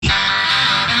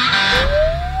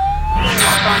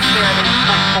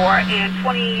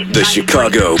The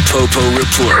Chicago PoPo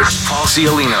Report. Paul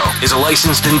Cialino is a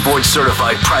licensed and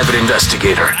board-certified private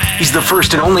investigator. He's the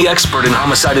first and only expert in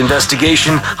homicide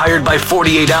investigation hired by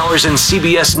 48 Hours and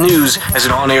CBS News as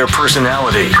an on-air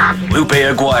personality. Lupe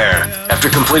Aguirre. After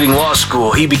completing law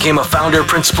school, he became a founder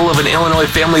principal of an Illinois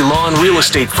family law and real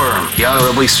estate firm. He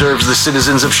honorably serves the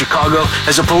citizens of Chicago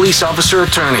as a police officer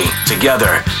attorney.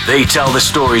 Together, they tell the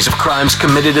stories of crimes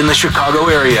committed in the Chicago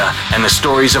area and the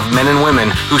stories of men and women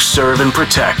who serve and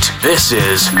protect. This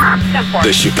is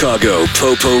the Chicago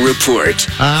PoPo Report.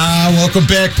 Welcome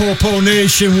back, PoPo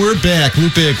Nation. We're back.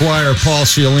 Lupe Aguirre, Paul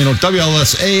Cialino,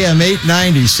 WLS AM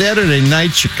 890, Saturday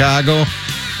night, Chicago.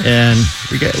 And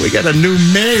we got a new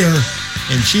mayor,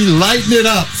 and she lighting it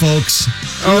up, folks.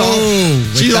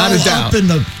 She's all up in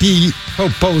the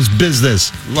PoPo's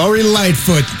business. Lori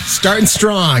Lightfoot, starting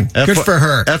strong. Good for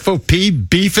her. FOP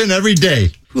beefing every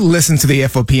day. Who listens to the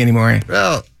FOP anymore?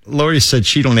 Well, Lori said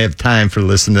she don't have time for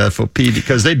listening to FOP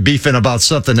because they beefing about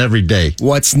something every day.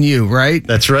 What's new, right?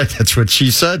 That's right. That's what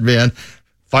she said, man.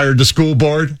 Fired the school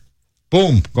board.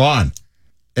 Boom. Gone.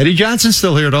 Eddie Johnson's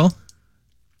still here, though.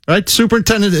 Right?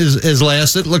 Superintendent is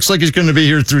lasted. Looks like he's going to be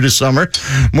here through the summer.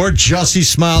 More Jussie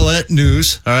Smollett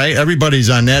news. All right? Everybody's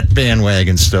on that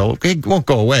bandwagon still. It won't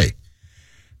go away.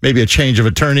 Maybe a change of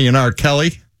attorney in R.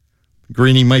 Kelly.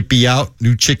 Greenie might be out.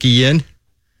 New chickie in.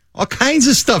 All kinds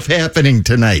of stuff happening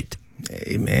tonight.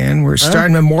 Hey, man, we're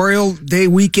starting Memorial Day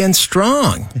weekend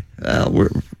strong. Well,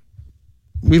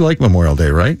 we like Memorial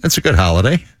Day, right? That's a good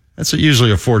holiday. That's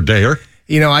usually a 4-dayer.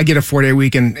 You know, I get a 4-day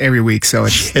weekend every week, so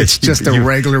it's just a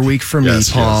regular week for me,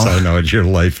 Paul. Yes, I know. Your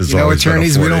life is always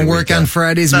attorneys, we don't work on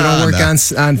Fridays. We don't work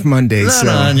on Mondays.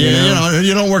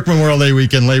 You don't work Memorial Day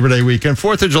weekend, Labor Day weekend,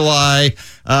 4th of July,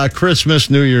 Christmas,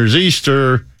 New Year's,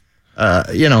 Easter. A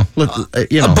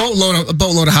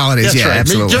boatload of holidays. That's right.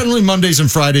 Absolutely. I mean, generally, Mondays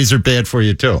and Fridays are bad for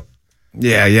you too.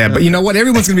 Yeah. But you know what?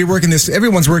 Everyone's going to be working this.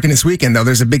 Everyone's working this weekend, though.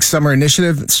 There's a big summer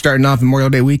initiative starting off Memorial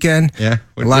Day weekend. Yeah.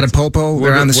 A lot of PoPo.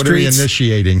 They're on the streets. What are we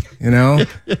initiating? You know.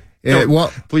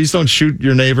 Please don't shoot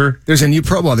your neighbor. There's a new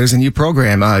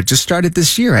program. Just started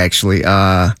this year, actually.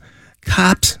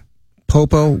 Cops,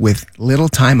 PoPo with little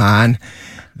time on.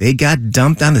 They got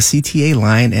dumped on the CTA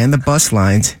line and the bus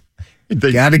lines.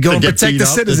 They got to go and protect the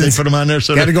citizens. They put them on there.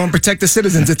 Got to go and protect the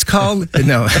citizens. It's called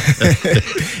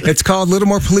it's called Little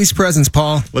More Police Presence,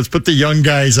 Paul. Let's put the young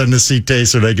guys on the CTA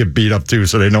so they get beat up too,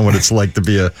 so they know what it's like to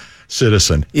be a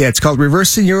citizen. Yeah, it's called reverse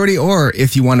seniority, or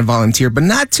if you want to volunteer, but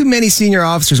not too many senior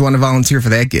officers want to volunteer for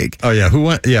that gig. Oh yeah,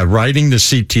 riding the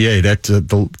CTA.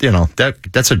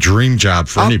 That's a dream job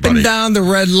for anybody. Up and down the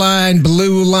red line,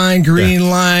 blue line, green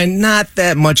line. Not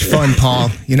that much fun, Paul.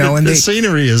 And the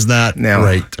scenery is not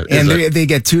great. And they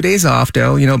get 2 days off,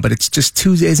 though. But it's just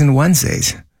Tuesdays and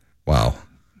Wednesdays. Wow.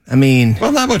 I mean,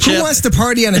 not much. Who wants to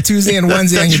party on a Tuesday and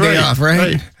Wednesday on your day off,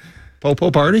 right?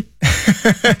 PoPo party?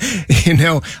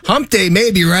 Hump day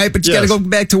maybe, right? But you got to go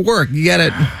back to work. You got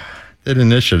to... That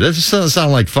initiative. That doesn't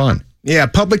sound like fun. Yeah,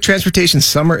 Public Transportation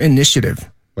Summer Initiative.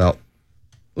 Well,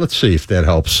 let's see if that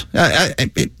helps.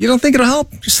 You don't think it'll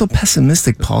help? You're so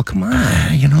pessimistic, Paul. Come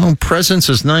on. Presence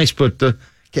is nice, but the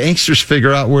gangsters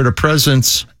figure out where the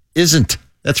presence isn't.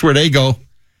 That's where they go.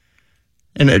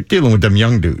 And they're dealing with them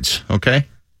young dudes, okay?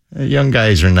 Young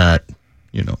guys are not,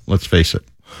 let's face it.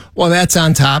 Well, that's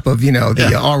on top of,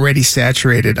 the already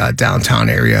saturated downtown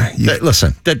area.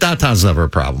 Listen, that downtown's never a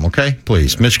problem, okay?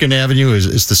 Please. Yeah. Michigan Avenue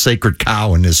is the sacred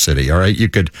cow in this city, all right? You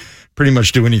could pretty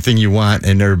much do anything you want,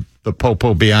 and the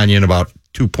PoPo be on you in about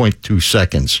 2.2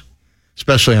 seconds,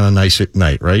 especially on a nice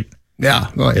night, right? Yeah.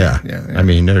 Well, yeah. I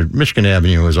mean, Michigan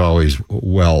Avenue is always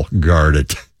well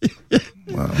guarded.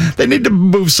 Wow. They need to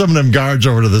move some of them guards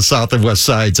over to the south and west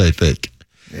sides, I think.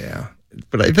 Yeah.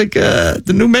 But I think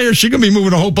the new mayor, she's going to be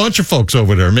moving a whole bunch of folks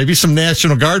over there. Maybe some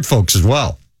National Guard folks as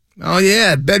well. Oh,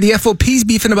 yeah. The FOP's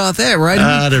beefing about that,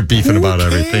 right? They're beefing about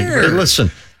everything. Hey, listen.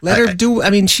 Let her do. I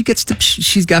mean,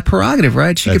 she's got prerogative,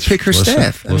 right? She could pick her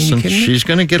staff. She's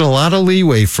going to get a lot of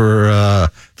leeway for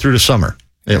through the summer,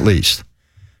 at least.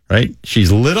 Right? She's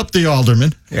lit up the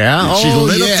alderman. Yeah. She's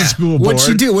lit up the school board.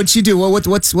 What'd she do?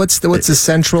 What's the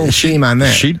central theme on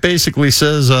that? She basically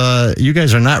says, you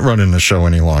guys are not running the show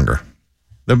any longer.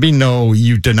 There'll be no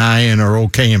you denying or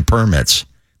okaying permits.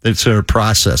 It's a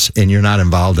process, and you're not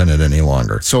involved in it any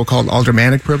longer. So-called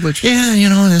aldermanic privilege? Yeah,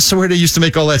 that's where they used to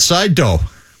make all that side dough.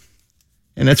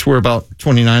 And that's where about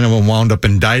 29 of them wound up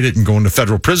indicted and going to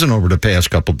federal prison over the past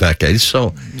couple decades.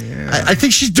 So I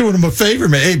think she's doing them a favor,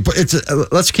 man. Hey,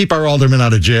 let's keep our aldermen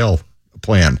out of jail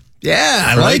plan. Yeah,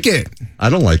 I like it. I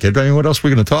don't like it. I mean, what else are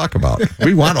we going to talk about?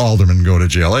 We want aldermen to go to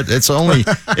jail. It's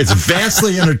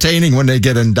vastly entertaining when they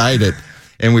get indicted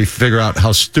and we figure out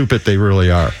how stupid they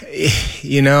really are.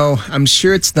 I'm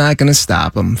sure it's not going to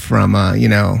stop them from, going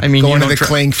to the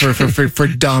clink for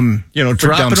dumb.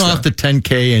 Dropping off the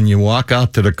 10K and you walk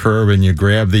out to the curb and you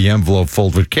grab the envelope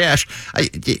filled with cash.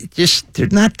 They're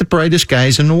not the brightest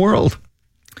guys in the world.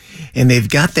 And they've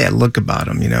got that look about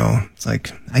them, It's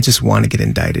like, I just want to get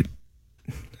indicted.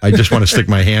 I just want to stick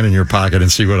my hand in your pocket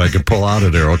and see what I can pull out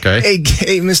of there, okay?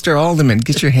 Hey, Mr. Alderman,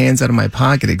 get your hands out of my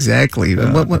pocket. Exactly.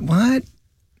 What?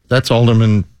 That's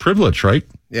Alderman privilege, right?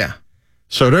 Yeah.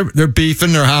 So they're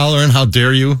beefing, they're hollering, how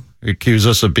dare you accuse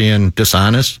us of being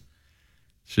dishonest?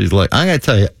 She's like, I got to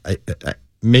tell you, I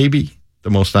maybe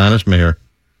the most honest mayor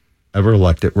ever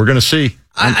elected. We're going to see.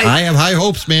 I have high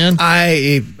hopes, man.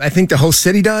 I think the whole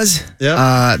city does.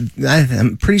 Yeah.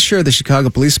 I'm pretty sure the Chicago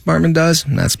Police Department does.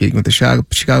 I'm not speaking with the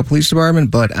Chicago Police Department,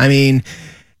 but I mean,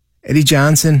 Eddie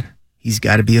Johnson, he's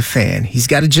got to be a fan. He's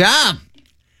got a job.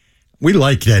 We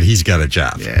like that he's got a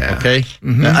job. Yeah. Okay?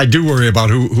 Mm-hmm. I do worry about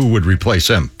who would replace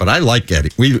him, but I like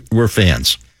Eddie. We're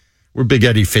fans. We're big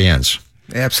Eddie fans.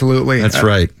 Absolutely. That's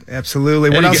right.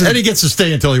 Absolutely. Eddie gets to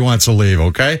stay until he wants to leave,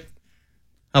 okay?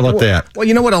 How about that? Well,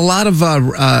 you know what? We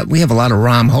have a lot of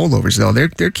Rahm holdovers, though.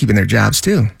 They're keeping their jobs,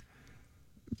 too.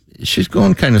 She's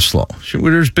going kind of slow.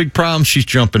 Where there's big problems, she's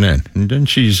jumping in. And then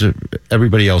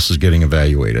everybody else is getting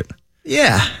evaluated.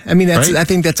 Yeah. I mean, right? I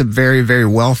think that's a very, very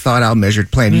well thought out,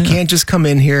 measured plan. You can't just come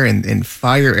in here and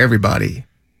fire everybody.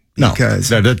 Because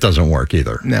no, that doesn't work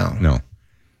either. No.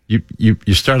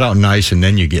 You start out nice and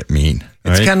then you get mean.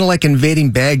 It's kind of like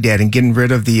invading Baghdad and getting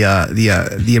rid of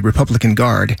the Republican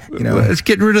Guard. It's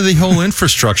getting rid of the whole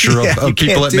infrastructure of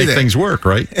people that make things work,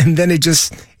 right? And then it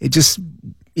was.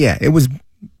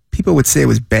 People would say it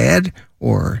was bad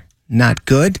or not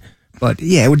good, but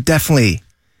it would definitely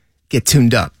get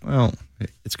tuned up. Well,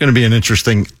 it's going to be an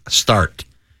interesting start.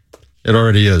 It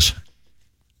already is.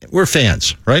 We're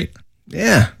fans, right?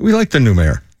 Yeah, we like the new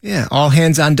mayor. Yeah, all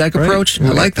hands on deck approach. I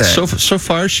like that. So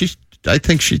far, I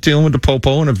think she's dealing with the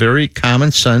PoPo in a very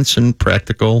common sense and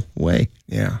practical way.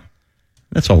 Yeah.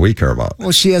 That's all we care about.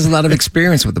 Well, she has a lot of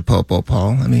experience with the PoPo,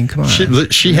 Paul. I mean, come on.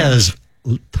 She has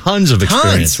tons of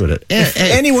experience with it. If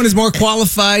anyone is more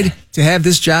qualified to have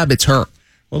this job, it's her.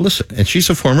 Well, listen, and she's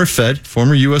a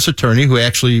former U.S. attorney who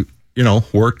actually,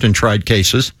 worked and tried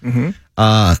cases.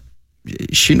 Mm-hmm.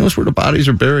 She knows where the bodies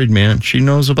are buried, man. She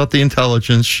knows about the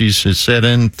intelligence. She's sat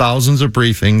in thousands of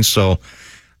briefings, so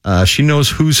she knows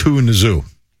who's who in the zoo.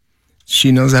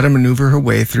 She knows how to maneuver her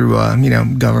way through,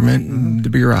 government and the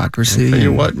bureaucracy. I'll tell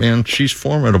you what, man, she's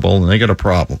formidable, and they got a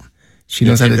problem. She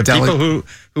knows how to people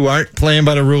who aren't playing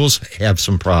by the rules have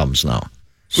some problems now,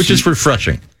 which is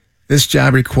refreshing. This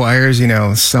job requires,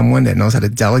 someone that knows how to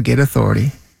delegate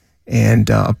authority and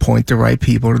appoint the right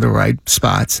people to the right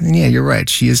spots. And yeah, you're right.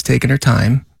 She is taking her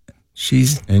time.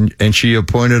 And she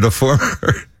appointed a former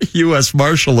U.S.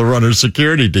 Marshal to run her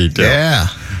security detail. Yeah.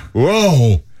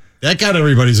 Whoa. That got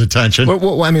everybody's attention.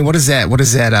 What does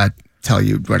that tell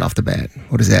you right off the bat?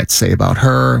 What does that say about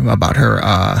her?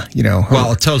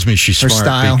 Well, it tells me she's smart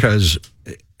style. Because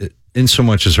in so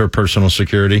much as her personal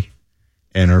security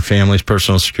and her family's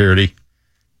personal security,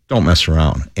 don't mess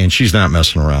around. And she's not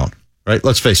messing around, right?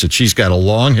 Let's face it. She's got a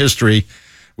long history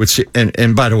with,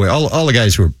 and by the way, all the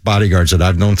guys who are bodyguards that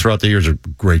I've known throughout the years are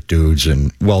great dudes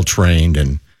and well-trained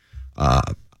and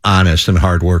honest and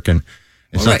hardworking.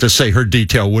 It's not to say her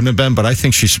detail wouldn't have been, but I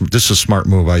think this is a smart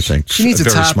move, I think. She needs a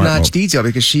top-notch detail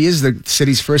because she is the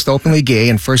city's first openly gay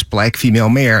and first black female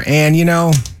mayor. And,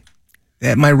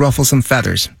 that might ruffle some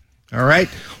feathers. All right?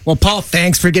 Well, Paul,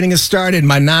 thanks for getting us started.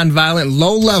 My nonviolent,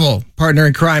 low-level partner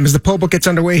in crime as the PoPo gets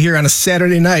underway here on a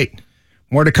Saturday night.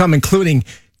 More to come, including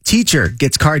teacher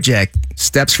gets carjacked,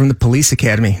 steps from the police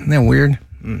academy. Isn't that weird?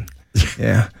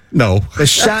 Yeah. No. The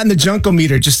shot in the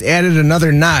junkometer just added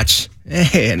another notch.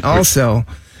 And also,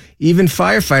 even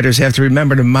firefighters have to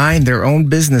remember to mind their own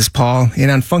business, Paul.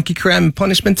 And on Funky Crime and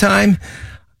Punishment Time,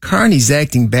 Carney's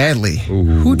acting badly. Ooh,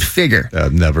 who'd figure?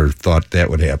 I've never thought that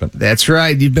would happen. That's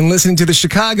right. You've been listening to the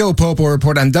Chicago PoPo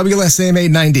Report on WSAM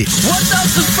 890. What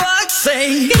does the fox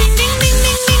say?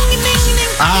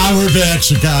 We're back.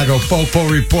 Chicago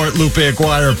PoPo Report. Lupe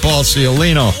Aguirre, Paul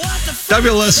Ciolino.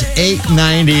 WS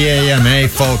 890 AM. Hey,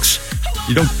 folks.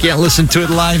 You can't listen to it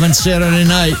live on Saturday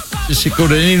night. Just go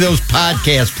to any of those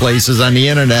podcast places on the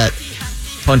internet,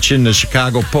 punch in the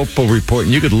Chicago PoPo Report,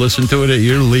 and you could listen to it at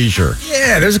your leisure.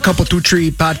 Yeah, there's a couple Two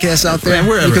Tree podcasts out there. And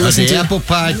wherever. You can listen on the to Apple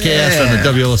Podcast, on the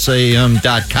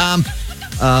WSAM.com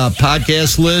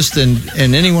podcast list,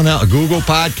 and anyone else, Google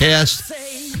Podcast.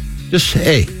 Just,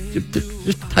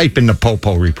 Just type in the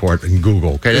PoPo report in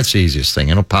Google. Okay, that's the easiest thing.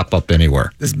 It'll pop up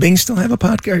anywhere. Does Bing still have a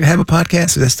podcast?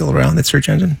 Is that still around, that search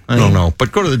engine? I don't know.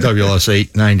 But go to the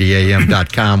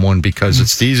WLS890am.com one because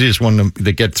it's the easiest one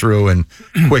to get through and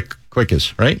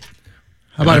quickest, right?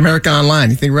 How about America Online?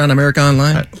 You think we're on America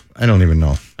Online? I don't even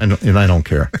know. I don't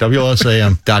care.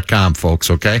 WLSAM.com,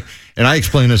 folks, okay? And I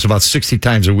explain this about 60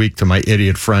 times a week to my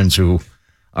idiot friends who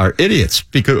are idiots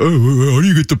because, how do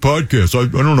you get the podcast? I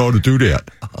don't know how to do that.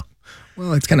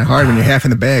 Well, it's kind of hard when you're half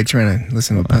in the bag trying to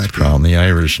listen to a podcast. That's the problem. The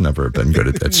Irish never have been good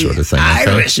at that sort of thing. Okay?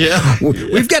 Irish? Yeah.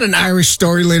 We've got an Irish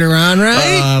story later on,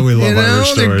 right? We love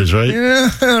Irish stories, right? Yeah,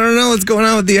 I don't know what's going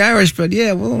on with the Irish, but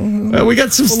yeah, well, we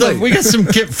got some stuff. We got some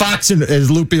Fox and,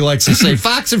 as Loopy likes to say,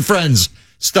 Fox and Friends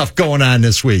stuff going on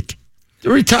this week.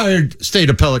 The retired state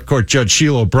appellate court judge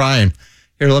Sheila O'Brien.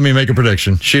 Here, let me make a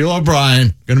prediction. Sheila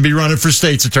O'Brien going to be running for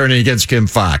state's attorney against Kim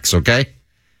Foxx, okay?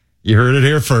 You heard it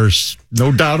here first.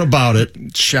 No doubt about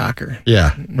it. Shocker.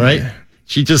 Yeah, right? Yeah.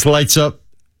 She just lights up.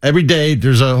 Every day,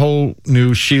 there's a whole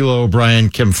new Sheila O'Brien,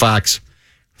 Kim Foxx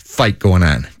fight going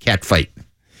on. Cat fight.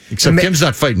 Except Kim's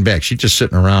not fighting back. She's just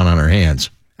sitting around on her hands.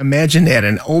 Imagine that,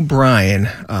 an O'Brien,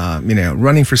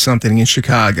 running for something in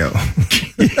Chicago.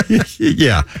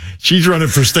 Yeah, she's running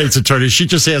for state's attorney. She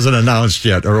just hasn't announced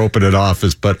yet or opened an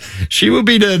office, but she will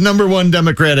be the number one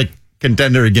Democratic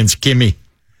contender against Kimmy.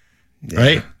 Yeah.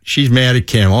 Right? She's mad at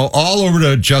Kim. All over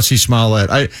to Jussie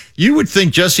Smollett. You would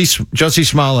think Jussie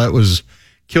Smollett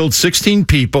killed 16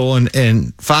 people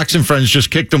and Fox and Friends just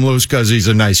kicked him loose because he's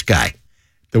a nice guy.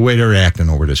 The way they're acting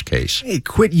over this case. Hey,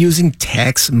 quit using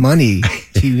tax money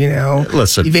to,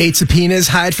 listen, evade subpoenas,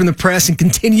 hide from the press, and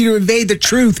continue to evade the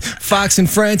truth. Fox and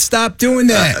Friends, stop doing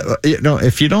that.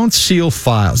 If you don't seal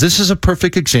files, this is a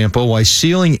perfect example why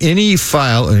sealing any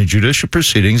file in a judicial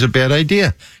proceeding is a bad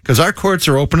idea. Because our courts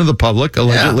are open to the public,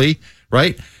 allegedly,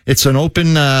 right? It's an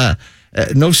open,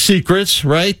 no secrets,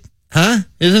 right? Huh?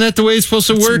 Isn't that the way it's supposed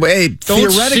to work?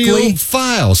 Don't seal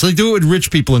files. They do it with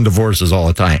rich people in divorces all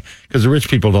the time because the rich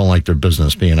people don't like their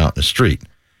business being out in the street.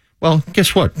 Well,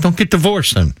 guess what? Don't get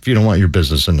divorced then if you don't want your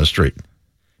business in the street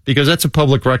because that's a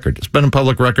public record. It's been a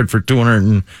public record for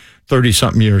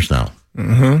 230-something years now.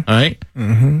 Mm-hmm. All right?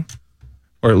 Mm-hmm.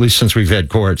 Or at least since we've had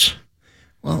courts.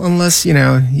 Well, unless, you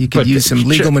could use some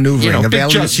legal maneuvering. Big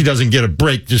Jussie doesn't get a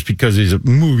break just because he's a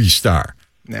movie star.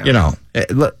 No.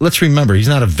 Let's remember, he's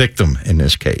not a victim in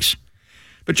this case.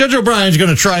 But Judge O'Brien's going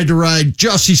to try to ride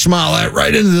Jussie Smollett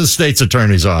right into the state's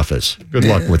attorney's office. Good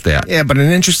luck with that. Yeah, but an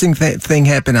interesting thing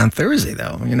happened on Thursday,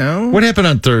 though, What happened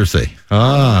on Thursday?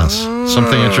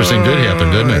 Something interesting did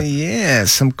happen, didn't it? Yeah,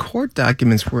 some court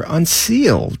documents were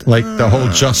unsealed. Like the whole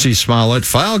Jussie Smollett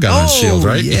file got unsealed,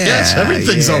 right? Yeah, yes,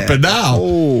 everything's open now.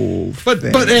 But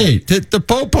hey, the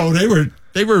PoPo,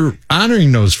 they were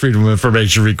honoring those Freedom of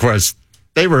Information requests.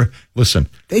 They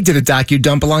did a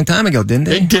docu-dump a long time ago, didn't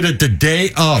they? They did it the day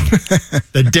of.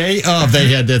 The day of, they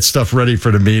had that stuff ready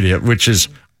for the media, which is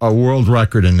a world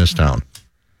record in this town.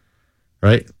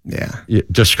 Right? Yeah.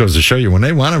 It just goes to show you, when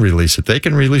they want to release it, they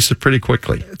can release it pretty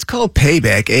quickly. It's called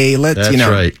payback. That's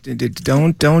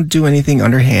right. Don't do anything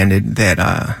underhanded that,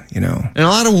 And a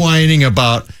lot of whining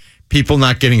about people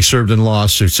not getting served in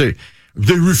lawsuits. They're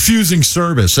refusing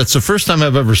service. That's the first time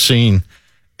I've ever seen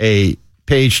a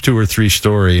page 2 or 3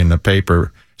 story in the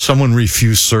paper, someone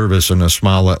refused service in a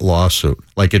Smollett lawsuit.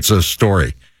 Like it's a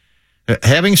story.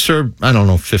 Having served,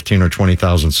 15 or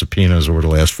 20,000 subpoenas over the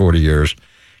last 40 years,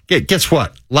 guess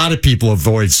what? A lot of people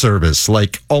avoid service,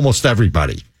 like almost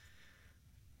everybody.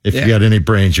 If you got any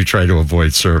brains, you try to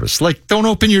avoid service. Like, don't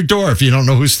open your door if you don't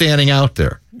know who's standing out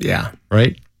there. Yeah.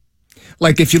 Right?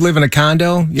 Like if you live in a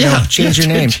condo, change your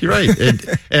name. Right.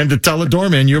 And to tell the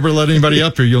doorman, you ever let anybody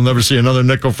up here, you'll never see another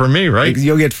nickel from me, right?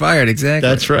 You'll get fired, exactly.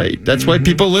 That's right. That's why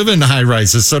people live in high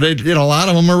rises. So a lot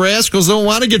of them are rascals, don't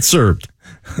want to get served.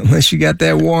 Unless you got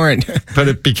that warrant. But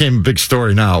it became a big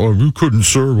story now. Oh, you couldn't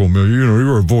serve them. You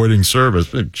were avoiding service.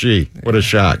 But, gee, what a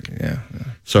shock. Yeah.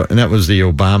 So, and that was the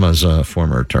Obama's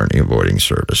former attorney avoiding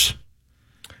service.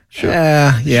 Sure.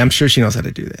 Yeah, I'm sure she knows how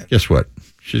to do that. Guess what?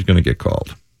 She's going to get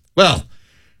called. Well,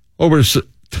 over to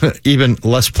even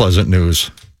less pleasant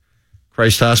news.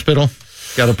 Christ Hospital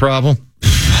got a problem.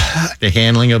 The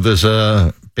handling of this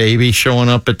baby showing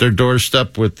up at their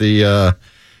doorstep with the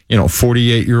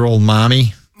 48-year-old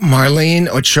mommy. Marlene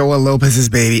Ochoa Lopez's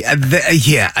baby.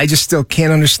 I just still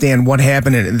can't understand what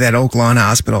happened at that Oak Lawn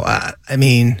Hospital.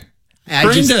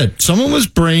 Brain dead. Someone was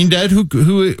brain dead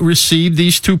who received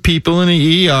these 2 people in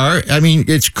the ER.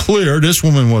 It's clear this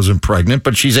woman wasn't pregnant,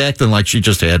 but she's acting like she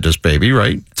just had this baby,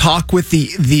 right? Talk with the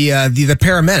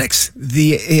paramedics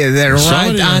that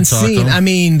arrived on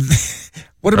scene.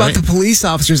 What about the police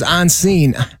officers on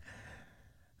scene?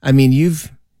 I mean,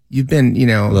 you've been,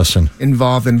 Listen,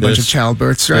 involved in a bunch of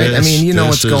childbirths, right? I mean,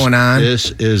 what's going on.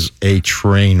 This is a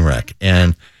train wreck,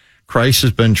 and Christ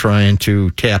has been trying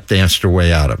to tap dance their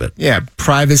way out of it. Yeah,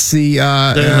 privacy.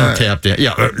 There's no tap dance.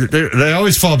 Yeah, they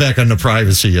always fall back on the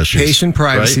privacy issues. Patient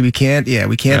privacy. Right?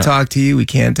 We can't talk to you. We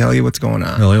can't tell you what's going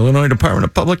on. Well, the Illinois Department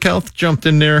of Public Health jumped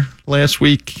in there last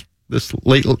week,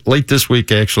 late this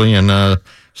week actually, and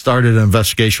started an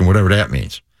investigation, whatever that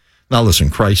means. Now, listen,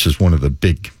 Christ is one of the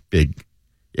big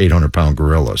 800-pound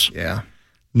gorillas. Yeah,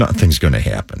 nothing's going to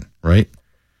happen, right?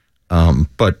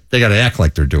 But they got to act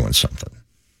like they're doing something.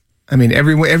 I mean,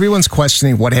 everyone's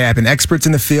questioning what happened. Experts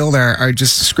in the field are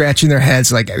just scratching their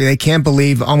heads. Like, they can't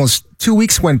believe almost 2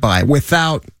 weeks went by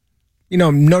without,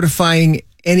 notifying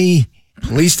any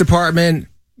police department,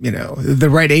 the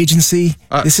right agenccy.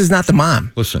 This is not the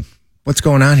mom. Listen. What's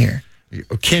going on here? You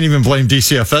can't even blame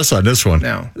DCFS on this one.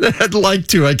 No. I'd like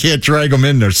to. I can't drag them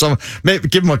in there. Maybe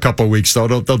give them a couple of weeks, though.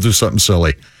 They'll do something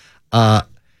silly.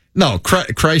 No,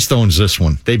 Christ owns this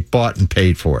one. They bought and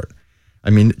paid for it. I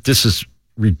mean, this is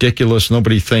ridiculous.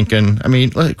 Nobody thinking. I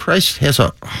mean, Christ has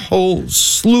a whole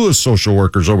slew of social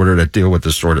workers over there that deal with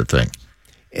this sort of thing.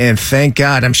 And thank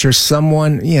God, I'm sure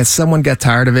someone got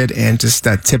tired of it and just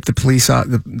tipped the police off,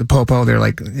 the PoPo. They're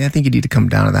like, I think you need to come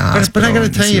down to the hospital. But I got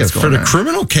to tell you, for the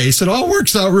criminal case, it all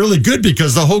works out really good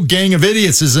because the whole gang of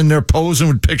idiots is in there posing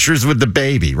with pictures with the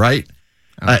baby, right?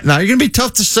 Now, you're going to be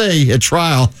tough to say at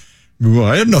trial, well,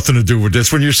 I had nothing to do with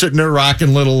this when you're sitting there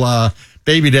rocking little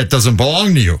baby that doesn't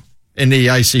belong to you in the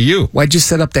ICU. Why'd you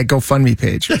set up that GoFundMe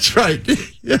page? That's right.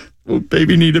 Yeah. Well,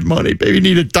 baby needed money. Baby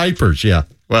needed diapers. Yeah.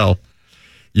 Well,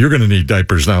 you're going to need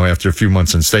diapers now after a few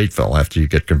months in Stateville after you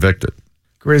get convicted.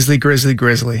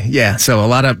 Grizzly. Yeah. So a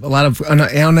lot of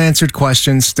unanswered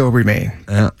questions still remain.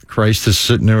 Christ is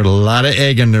sitting there with a lot of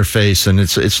egg in their face, and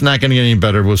it's not going to get any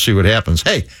better. We'll see what happens.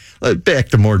 Hey, back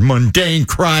to more mundane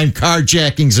crime,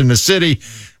 carjackings in the city.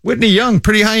 Whitney Young,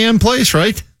 pretty high-end place,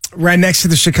 right? Right next to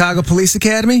the Chicago Police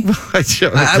Academy?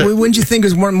 Wouldn't you think it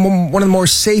was one of the more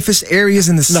safest areas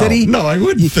in the city? No, I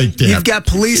wouldn't think that. You've got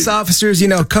police officers,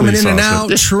 coming in and out,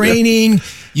 training.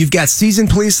 You've got seasoned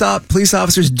police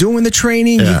officers doing the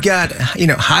training. Yeah. You've got,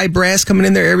 high brass coming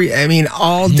in there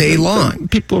all day long.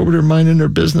 People over there minding their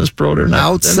business, bro. They're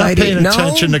not paying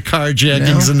attention to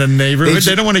carjackings in the neighborhood.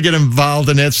 They don't want to get involved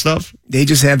in that stuff. They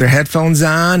just have their headphones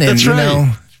on. And, that's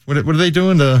right. What are they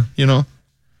doing to,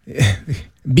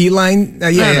 Beeline,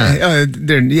 they're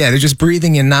just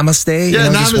breathing in namaste. Yeah,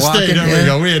 namaste. Just walking, there we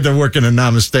go. We had to work in a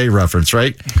namaste reference,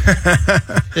 right?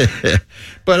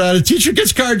 But the teacher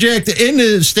gets carjacked in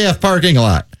the staff parking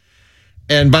lot.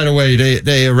 And by the way,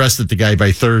 they arrested the guy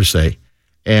by Thursday,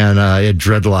 and he had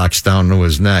dreadlocks down to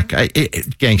his neck.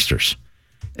 Gangsters.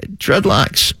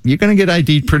 Dreadlocks. You're going to get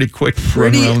ID'd pretty quick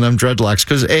running around them dreadlocks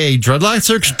because A,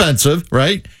 dreadlocks are expensive,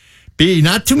 right? B,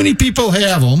 not too many people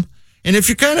have them. And if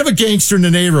you're kind of a gangster in the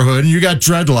neighborhood and you got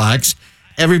dreadlocks,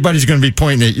 everybody's going to be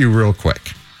pointing at you real quick.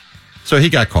 So he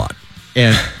got caught.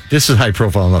 And this is high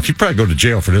profile enough. He'd probably go to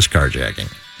jail for this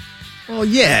carjacking. Well,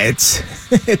 yeah,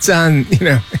 it's on, He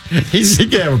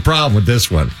can't have a problem with this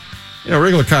one.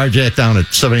 Regular carjack down at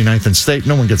 79th and State,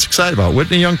 no one gets excited about.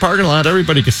 Whitney Young parking lot,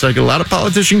 everybody gets like a lot of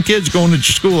politician kids going to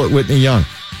school at Whitney Young.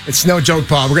 It's no joke,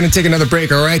 Paul. We're going to take another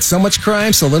break, all right? So much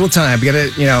crime, so little time. We got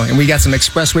to, and we got some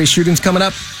expressway shootings coming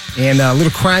up and a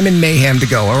little crime and mayhem to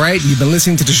go, all right? You've been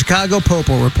listening to the Chicago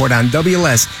PoPo Report on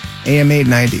WLS AM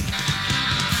 890.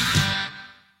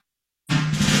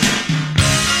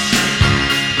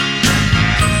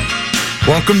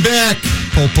 Welcome back,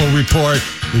 PoPo Report.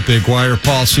 Lupe Aguirre,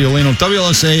 Paul Ciolino,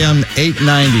 WLS AM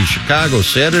 890, Chicago,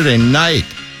 Saturday night.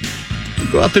 We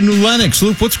go out to New Lenox.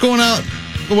 Luke, what's going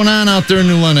on out there in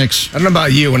New Lenox? I don't know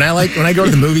about you. When I go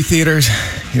to the movie theaters,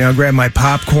 I grab my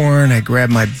popcorn, I grab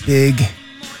my big,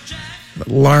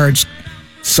 large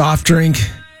soft drink,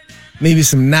 maybe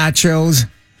some nachos,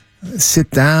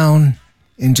 sit down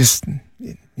and just,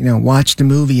 watch the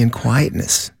movie in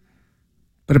quietness.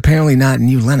 But apparently not in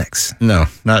New Lenox. No,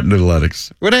 not New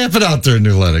Lenox. What happened out there in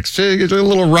New Lenox? Get a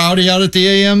little rowdy out at the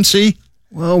AMC?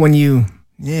 Well, when you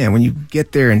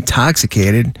get there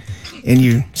intoxicated and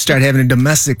you start having a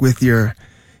domestic with your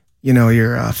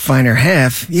finer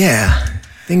half,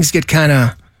 things get kind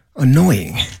of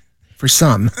annoying for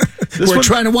some. We're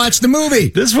trying to watch the movie.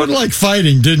 This one like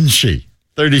fighting, didn't she?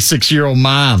 36-year-old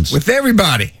moms. With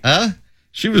everybody. Huh?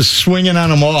 She was swinging on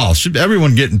them all.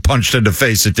 Everyone getting punched in the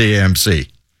face at the AMC.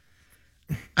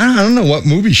 I don't know what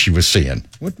movie she was seeing.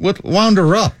 What wound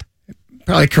her up?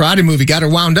 Probably a karate movie. Got her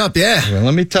wound up, yeah. Well,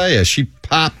 let me tell you, she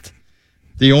popped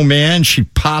the old man. She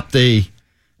popped a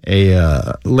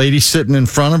lady sitting in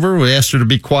front of her who asked her to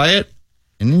be quiet.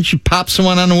 And then she pops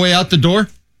someone on the way out the door.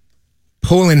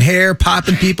 Pulling hair,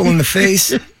 popping people in the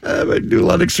face.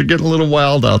 Lunatics are getting a little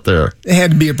wild out there. It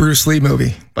had to be a Bruce Lee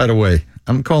movie. By the way,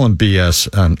 I'm calling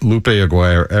BS on Lupe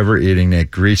Aguirre ever eating that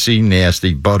greasy,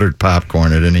 nasty, buttered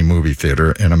popcorn at any movie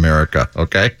theater in America,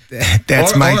 okay?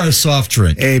 That's or a soft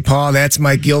drink. Hey, Paul, that's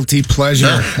my guilty pleasure.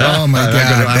 Oh, my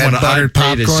God. I want buttered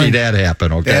popcorn. To see that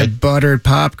happen, okay? That buttered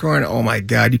popcorn, oh, my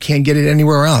God. You can't get it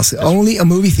anywhere else. Only a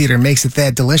movie theater makes it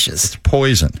that delicious. It's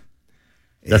poison.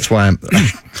 That's why I'm...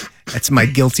 That's my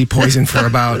guilty poison for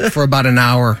about an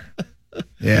hour.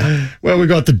 Yeah. Well, we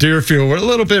got the Deerfield. We're a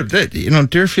little bit,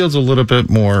 Deerfield's a little bit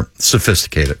more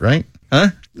sophisticated, right? Huh?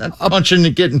 Not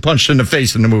getting punched in the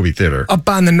face in the movie theater. Up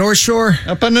on the North Shore?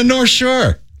 Up on the North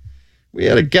Shore. We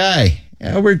had a guy,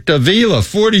 Albert Davila,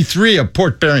 43 of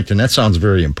Port Barrington. That sounds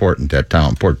very important, that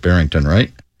town, Port Barrington,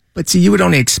 right? But see, you would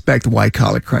only expect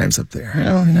white-collar crimes up there.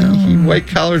 Well, he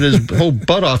white-collared his whole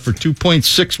butt off for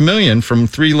 $2.6 million from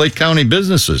 3 Lake County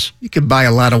businesses. You could buy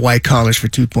a lot of white-collars for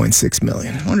 $2.6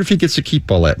 million. I wonder if he gets to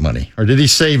keep all that money. Or did he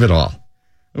save it all?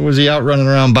 Or was he out running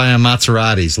around buying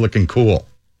Maseratis, looking cool?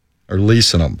 Or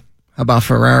leasing them? How about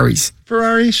Ferraris?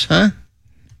 Ferraris, huh?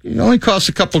 It only costs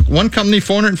one company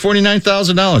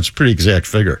 $449,000. Pretty exact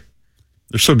figure.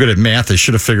 They're so good at math, they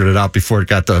should have figured it out before it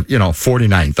got to,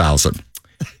 $49,000.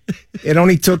 It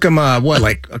only took him,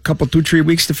 like a couple, 2-3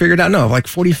 weeks to figure it out? No, like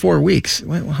 44 weeks.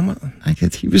 Wait, how much?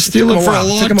 He was stealing for a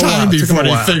long time before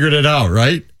he figured it out,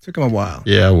 right? Took him a while.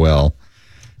 Yeah, well.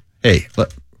 Hey,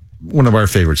 one of our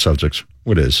favorite subjects.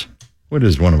 What is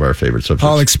one of our favorite subjects?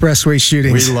 All expressway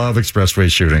shootings. We love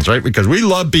expressway shootings, right? Because we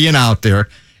love being out there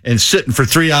and sitting for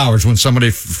 3 hours when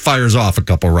somebody fires off a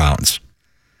couple rounds.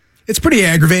 It's pretty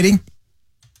aggravating.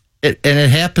 And it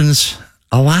happens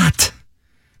a lot.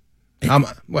 How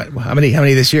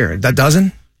many this year? A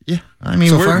dozen? Yeah. I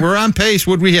mean, we're on pace.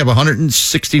 Would we have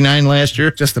 169 last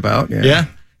year? Just about, yeah. Yeah.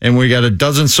 And we got a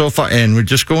dozen so far. And we're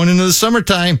just going into the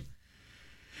summertime.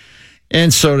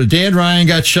 And so the Dan Ryan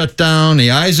got shut down.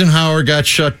 The Eisenhower got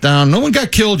shut down. No one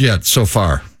got killed yet so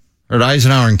far. Or the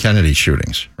Eisenhower and Kennedy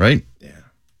shootings, right? Yeah.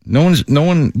 No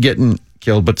one getting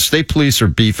killed, but the state police are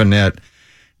beefing that.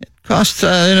 It cost, in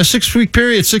a 6-week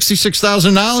period,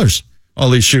 $66,000.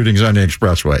 All these shootings on the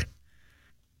Expressway.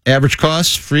 Average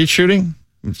cost for each shooting,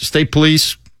 state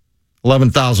police,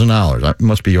 $11,000. That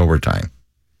must be overtime.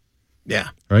 Yeah.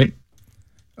 Right?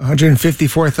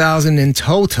 $154,000 in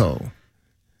total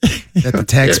that the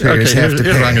taxpayers have to pay.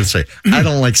 Here's what I'm going to say. I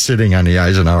don't like sitting on the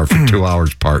Eisenhower for 2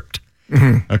 hours parked.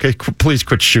 Mm-hmm. Okay? Please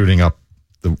quit shooting up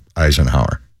the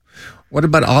Eisenhower. What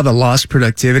about all the lost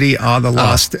productivity, all the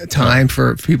lost time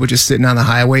for people just sitting on the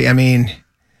highway? I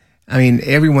mean,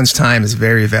 everyone's time is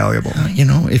very valuable.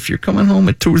 If you're coming home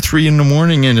at 2 or 3 in the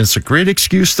morning, and it's a great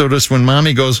excuse to us when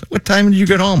mommy goes, "What time did you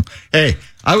get home?" Hey,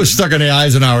 I was stuck in the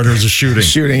Eisenhower. There was a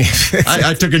shooting.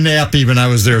 I took a nap even. I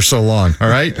was there so long. All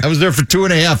right. I was there for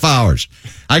 2.5 hours.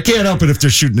 I can't help it if they're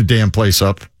shooting the damn place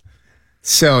up.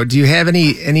 So, do you have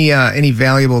any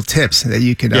valuable tips that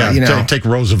you could, take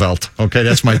Roosevelt. Okay.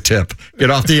 That's my tip. Get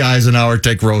off the Eisenhower.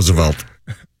 Take Roosevelt.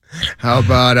 How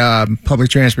about public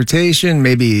transportation?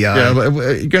 Maybe. You're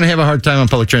going to have a hard time on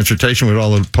public transportation with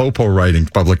all the PoPo riding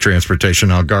public transportation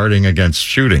now guarding against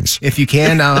shootings. If you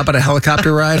can, how about a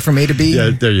helicopter ride from A to B? Yeah,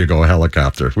 there you go, a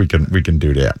helicopter. We can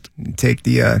do that. Take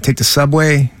the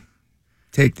subway,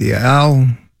 take the L,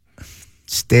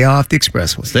 stay off the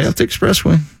expressway. Stay off the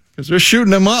expressway because they're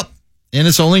shooting them up, and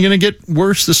it's only going to get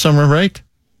worse this summer, right?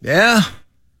 Yeah.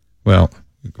 Well,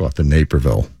 go off to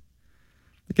Naperville.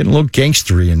 They're getting a little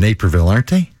gangstery in Naperville, aren't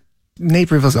they?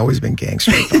 Naperville's always been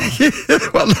gangster.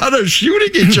 Well, now they're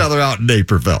shooting each other out in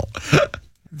Naperville.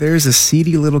 There's a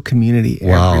seedy little community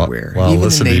everywhere. Well, even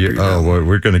listen in to you. Oh,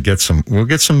 we're going to get we'll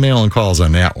get some mail and calls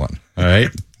on that one. All right.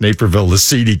 Naperville, the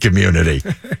seedy community.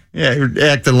 Yeah, you're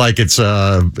acting like it's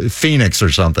Phoenix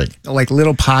or something. Like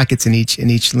little pockets in each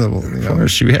little. Of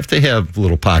course, you have to have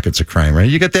little pockets of crime, right?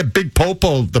 You got that big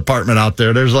PoPo department out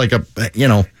there. There's like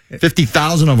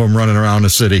 50,000 of them running around the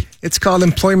city. It's called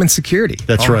employment security.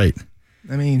 That's right.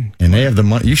 I mean, and they have the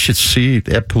money. You should see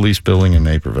that police building in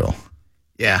Naperville.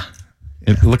 Yeah.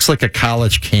 It looks like a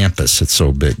college campus. It's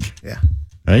so big. Yeah.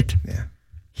 Right? Yeah.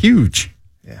 Huge.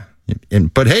 Yeah.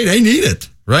 But hey, they need it,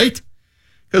 right?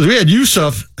 Because we had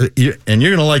Yusuf, and you're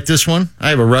going to like this one. I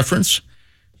have a reference.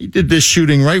 He did this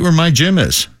shooting right where my gym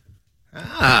is.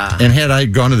 And had I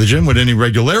gone to the gym with any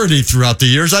regularity throughout the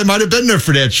years, I might have been there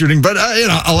for that shooting. But,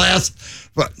 alas,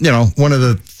 one of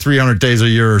the 300 days a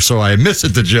year or so I miss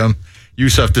at the gym,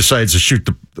 Yusuf decides to shoot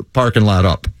the parking lot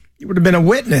up. You would have been a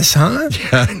witness, huh?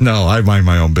 No, I mind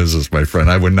my own business, my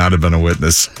friend. I would not have been a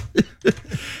witness.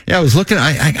 Yeah, I was looking.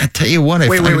 I tell you what.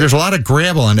 Wait. There's a lot of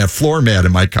gravel on that floor mat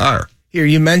in my car. Here,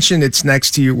 you mentioned it's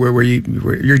next to you where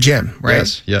your gym,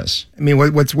 right? Yes. I mean,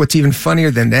 what's even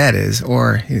funnier than that is,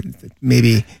 or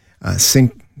maybe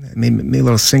maybe a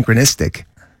little synchronistic.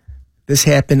 This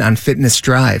happened on Fitness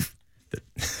Drive.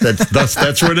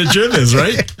 That's where the gym is,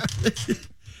 right?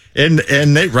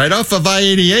 and they, right off of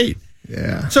I-88.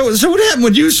 Yeah. So what happened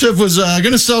when Yusuf was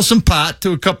going to sell some pot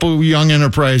to a couple young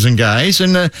enterprising guys,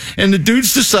 and the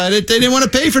dudes decided they didn't want to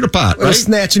pay for the pot, right?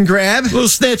 Snatch and grab. A little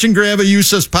snatch and grab of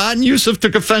Yusuf's pot, and Yusuf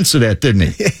took offense to that,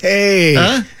 didn't he? Hey.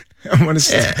 Huh? I want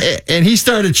to. And he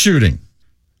started shooting.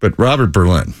 But Robert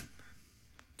Berlin,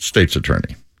 state's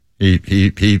attorney,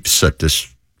 he set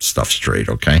this stuff straight,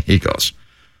 okay? He goes,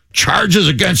 charges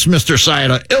against Mr.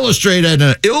 Saida illustrated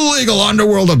an illegal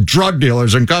underworld of drug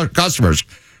dealers and customers.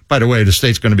 By the way, the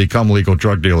state's going to become legal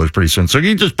drug dealers pretty soon. So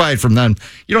you can just buy it from them.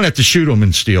 You don't have to shoot them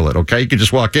and steal it, okay? You can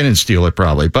just walk in and steal it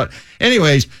probably. But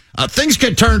anyways, things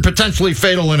can turn potentially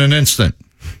fatal in an instant.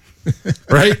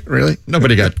 Right? Really?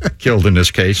 Nobody got killed in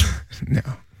this case. No.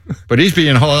 But he's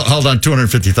being held on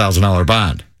 $250,000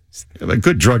 bond. A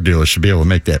good drug dealer should be able to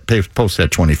make that, post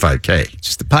that $25K.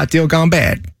 Just a pot deal gone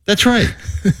bad. That's right.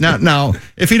 Now,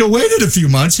 if he'd have waited a few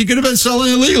months, he could have been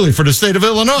selling illegally for the state of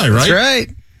Illinois, right? That's right.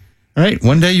 Right?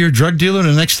 One day you're a drug dealer, and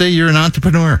the next day you're an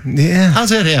entrepreneur. Yeah.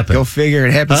 How's that happen? Go figure.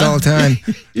 It happens all the time.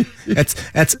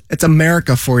 That's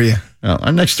America for you. Well,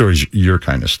 our next story is your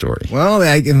kind of story. Well,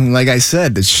 like I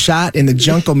said, the shot in the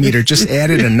junkometer just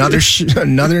added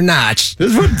another notch.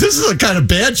 This is a kind of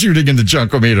bad shooting in the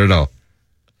junkometer, though.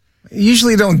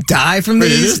 Usually don't die from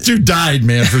these. This dude died,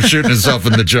 man, for shooting himself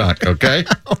in the junk, okay?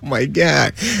 Oh, my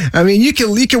God. I mean, you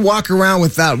can walk around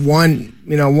without one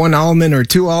almond or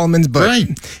two almonds, but right.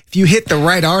 If you hit the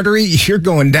right artery, you're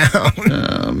going down.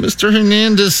 Mr.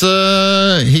 Hernandez,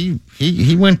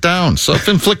 he went down.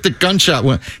 Self-inflicted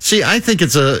gunshot. See, I think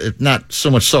it's not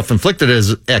so much self-inflicted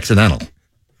as accidental.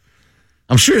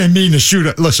 I'm sure they mean to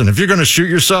shoot. Listen, if you're going to shoot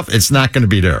yourself, it's not going to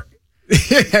be there.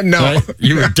 No. Right?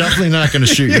 You are definitely not going to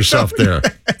shoot yourself there.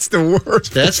 That's the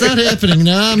worst. That's not happening.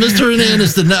 No, Mr.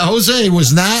 Hernandez Jose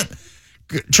was not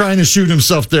trying to shoot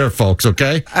himself there, folks,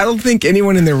 okay? I don't think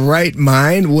anyone in their right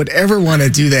mind would ever want to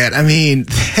do that. I mean,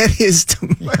 that is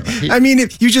I mean,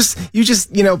 if you just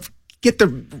get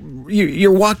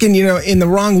you're walking, in the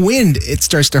wrong wind, it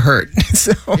starts to hurt.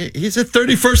 So he's at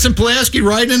 31st and Pulaski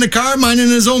riding in the car, minding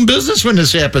his own business when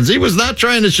this happens. He was not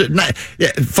trying to shoot.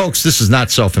 Folks, this is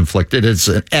not self-inflicted. It's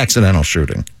an accidental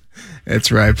shooting.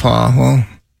 That's right, Paul. Well,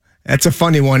 that's a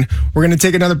funny one. We're going to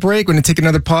take another break. We're going to take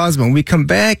another pause. When we come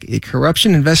back, a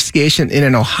corruption investigation in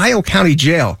an Ohio County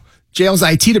jail. Jail's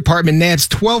IT department nabs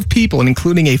 12 people,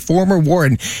 including a former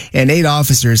warden and 8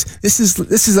 officers. This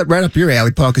is right up your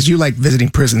alley, Paul, because you like visiting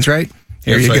prisons, right?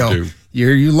 Here yes, you go. I do.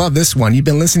 You love this one. You've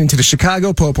been listening to the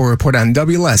Chicago PoPo Report on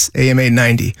WLS AM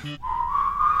 890.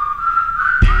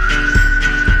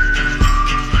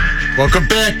 Welcome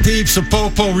back, peeps. The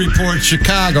PoPo Report,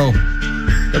 Chicago.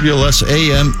 WLS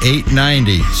AM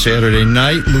 890. Saturday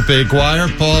night, Lupe Aguirre,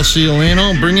 Paul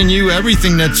Ciolino, bringing you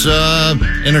everything that's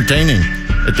entertaining,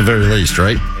 at the very least,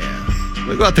 right? Yeah.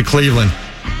 We go out to Cleveland.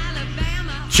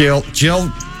 Jail,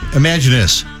 imagine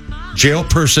this. Jail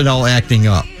personnel acting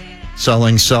up.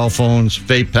 Selling cell phones,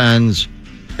 vape pens,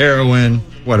 heroin,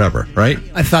 whatever, right?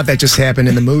 I thought that just happened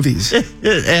in the movies.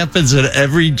 It happens at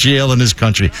every jail in this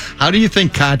country. How do you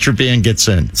think contraband gets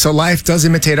in? So life does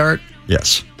imitate art?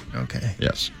 Yes. Okay.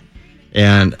 Yes.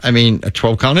 And, I mean, a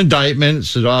 12-count indictment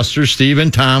said Officer Stephen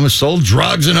Thomas sold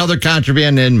drugs and other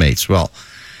contraband to inmates. Well,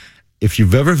 if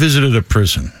you've ever visited a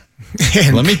prison,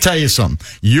 let me tell you something.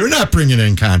 You're not bringing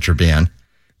in contraband.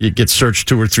 You get searched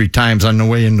 2 or 3 times on the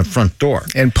way in the front door.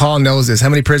 And Paul knows this. How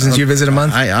many prisons you visit a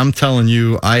month? I'm telling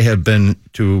you, I have been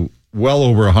to well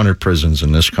over 100 prisons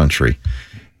in this country.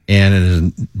 And it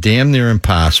is damn near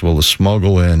impossible to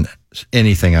smuggle in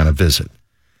anything on a visit.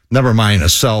 Never mind a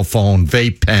cell phone,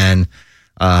 vape pen,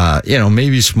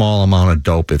 maybe a small amount of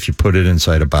dope if you put it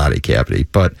inside a body cavity.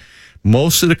 But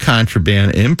most of the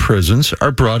contraband in prisons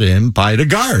are brought in by the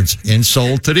guards and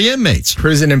sold to the inmates.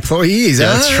 Prison employees.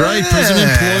 That's right. Prison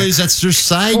employees, that's their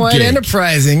side Quite gig.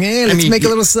 Enterprising. Yeah, let's make a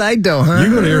little side dough, huh? You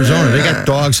go to Arizona, they got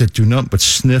dogs that do nothing but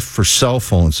sniff for cell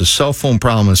phones. The cell phone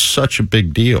problem is such a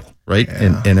big deal, right,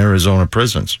 in Arizona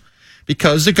prisons.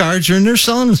 Because the guards are in there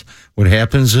selling us. What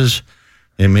happens is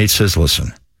the inmate says,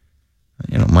 listen,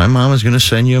 my mom is going to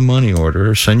send you a money order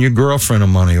or send your girlfriend a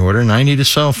money order, and I need a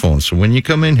cell phone. So when you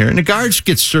come in here, and the guards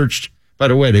get searched, by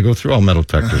the way, they go through all metal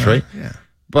detectors, right? Yeah.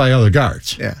 By other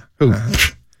guards. Yeah. Who,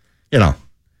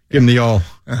 Give them the all.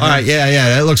 All right,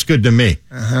 yeah, that looks good to me.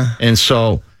 And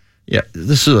so, yeah,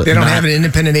 this is. They don't have an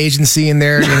independent agency in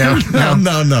there, No.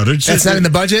 That's not in the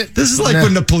budget. This is like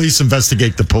when the police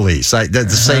investigate the police. The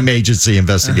same agency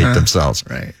investigate themselves.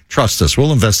 Right. Trust us.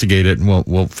 We'll investigate it and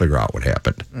we'll figure out what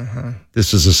happened.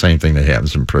 This is the same thing that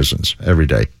happens in prisons every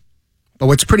day. But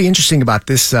what's pretty interesting about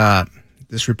this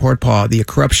this report, Paul, the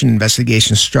corruption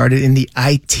investigation started in the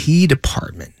IT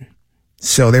department.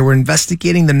 So they were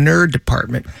investigating the nerd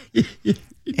department.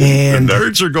 And the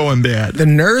nerds are going bad.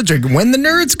 When the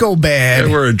nerds go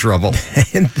bad, we're in trouble.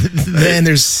 And then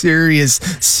there's serious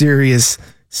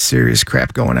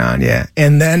crap going on. Yeah.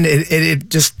 And then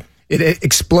it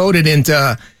exploded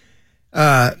into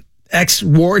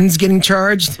ex-wardens getting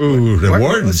charged. Ooh, the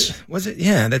wardens. Was it?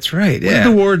 Yeah, that's right. What did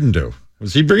the warden do?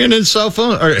 Was he bringing in cell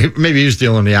phone? Or maybe he was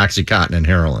dealing the Oxycontin and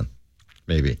heroin.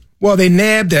 Maybe. Well, they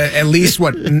nabbed at least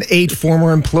 8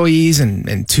 former employees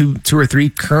and two or three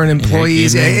current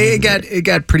employees. It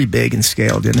got pretty big in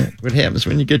scale, didn't it? What happens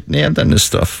when you get nabbed on this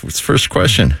stuff? What's the first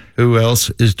question? Who else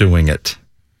is doing it?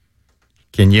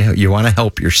 Can you want to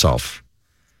help yourself?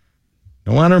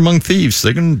 No honor among thieves.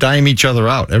 They're going to dime each other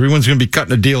out. Everyone's going to be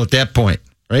cutting a deal at that point,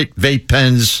 right? Vape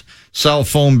pens, cell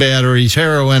phone batteries,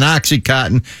 heroin,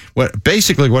 Oxycontin,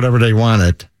 basically whatever they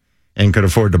wanted and could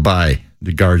afford to buy.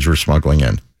 The guards were smuggling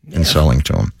in. And selling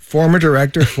to them. Former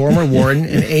director, former warden,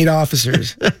 and 8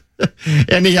 officers.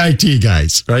 And the IT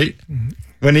guys, right?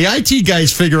 When the IT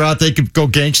guys figure out they could go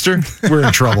gangster, we're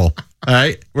in trouble. All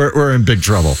right? We're in big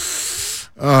trouble.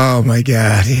 Oh, my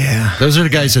God, yeah. Those are the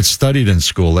guys that studied in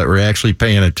school that were actually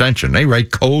paying attention. They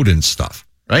write code and stuff,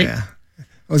 right? Yeah.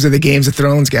 Those are the Games of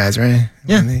Thrones guys, right?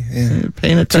 Yeah. They're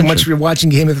paying attention. Too much for watching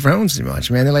Game of Thrones too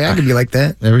much, man. They're like, I could be like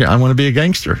that. There we go. I want to be a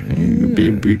gangster.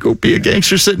 Go be a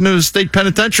gangster sitting in the state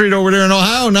penitentiary over there in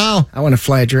Ohio now. I want to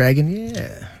fly a dragon,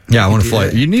 yeah. Yeah, I want to fly.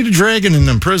 You need a dragon in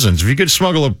them prisons. If you could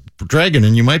smuggle a dragon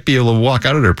in, you might be able to walk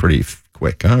out of there pretty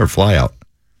quick, or fly out.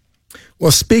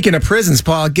 Well, speaking of prisons,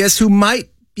 Paul, guess who might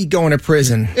be going to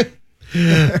prison?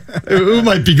 Who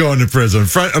might be going to prison?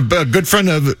 A good friend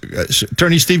of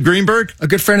Attorney Steve Greenberg? A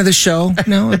good friend of the show.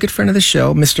 No, a good friend of the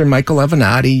show, Mr. Michael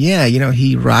Avenatti. Yeah,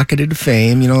 he rocketed to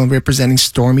fame, representing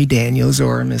Stormy Daniels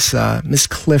or Miss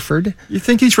Clifford. You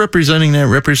think he's representing that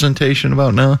representation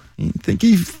about now? You think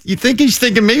he's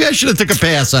thinking, maybe I should have took a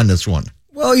pass on this one?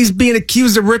 Well, he's being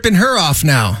accused of ripping her off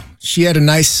now. She had a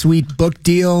nice, sweet book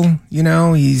deal.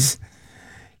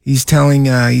 He's telling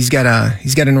he's got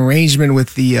an arrangement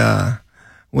with the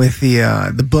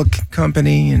book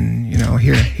company, and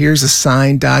here's a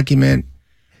signed document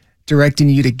directing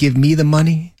you to give me the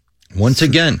money. Once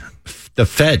again, the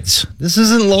feds. This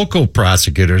isn't local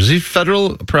prosecutors. These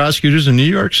federal prosecutors in New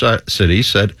York City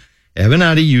said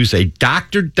Avenatti used a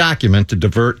doctored document to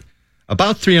divert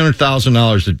about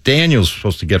 $300,000 that Daniels was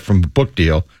supposed to get from a book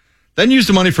deal, then used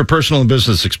the money for personal and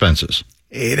business expenses.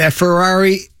 Hey, that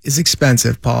Ferrari is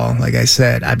expensive, Paul. Like I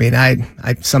said, I mean, I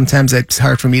sometimes it's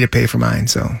hard for me to pay for mine.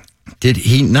 So, did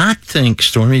he not think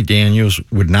Stormy Daniels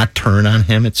would not turn on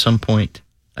him at some point?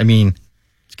 I mean,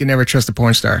 you can never trust a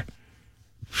porn star.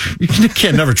 You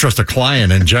can't never trust a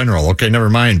client in general. Okay, never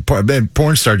mind.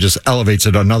 Porn star just elevates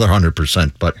it another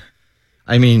 100%. But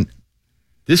I mean,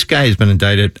 this guy has been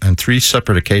indicted on 3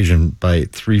 separate occasions by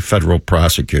 3 federal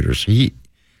prosecutors.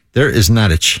 There is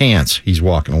not a chance he's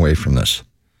walking away from this.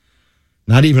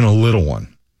 Not even a little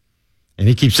one. And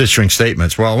he keeps issuing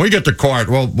statements. Well, when we get to court,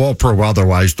 we'll prove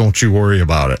otherwise. Don't you worry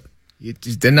about it.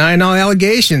 He's denying all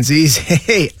allegations.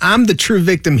 I'm the true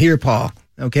victim here, Paul.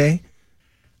 Okay?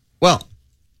 Well,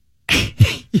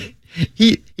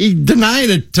 he denied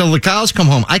it till the cows come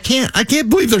home. I can't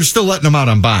believe they're still letting him out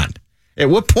on bond. At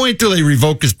what point do they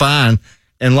revoke his bond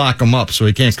and lock him up so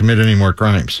he can't commit any more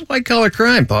crimes? White collar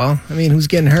crime, Paul. I mean, who's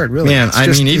getting hurt, really? Man,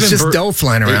 it's just dough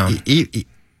flying around.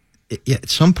 At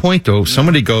some point, though,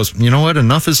 somebody goes, you know what?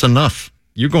 Enough is enough.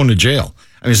 You're going to jail.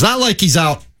 I mean, it's not like he's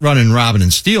out running, robbing,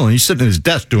 and stealing. He's sitting at his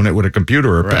desk doing it with a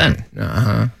computer or a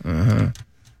pen.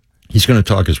 He's going to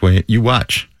talk his way. You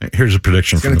watch. Here's a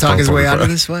prediction. He's going to talk his way out of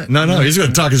this? What? No. He's going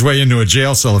to talk his way into a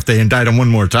jail cell if they indict him one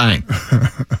more time.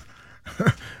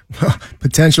 Well,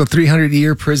 potential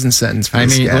 300-year prison sentence for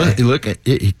this guy. Look,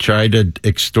 he tried to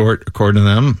extort, according to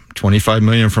them, $25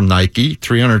 million from Nike,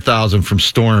 $300,000 from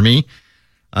Stormy.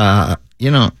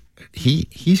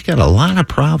 He's got a lot of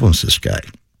problems, this guy.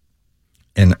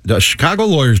 And the Chicago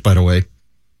lawyers, by the way,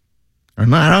 are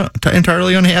not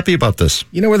entirely unhappy about this.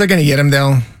 You know where they're going to get him,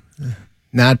 though?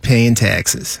 Not paying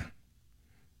taxes.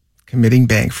 Committing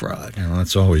bank fraud.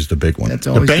 That's always the big one. That's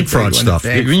always the bank fraud stuff.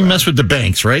 You mess with the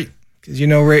banks, right? Because,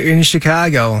 right in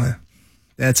Chicago,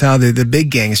 That's how the big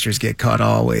gangsters get caught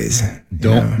always.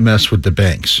 Don't mess with the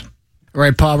banks. All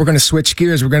right, Paul, we're going to switch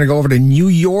gears. We're going to go over to New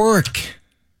York,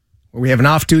 where we have an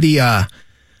off-duty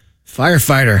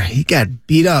firefighter. He got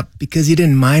beat up because he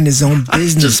didn't mind his own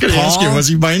business, Just going to ask you, was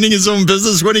he minding his own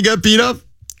business when he got beat up?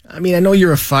 I mean, I know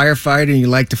you're a firefighter and you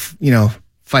like to,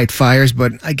 fight fires,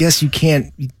 but I guess you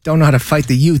don't know how to fight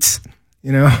the Utes,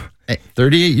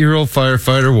 38-year-old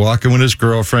firefighter walking with his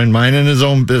girlfriend, minding his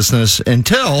own business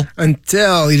until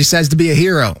he decides to be a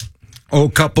hero.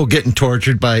 Old couple getting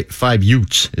tortured by 5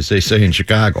 Utes, as they say in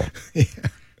Chicago. Yeah.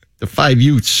 The 5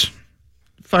 Utes.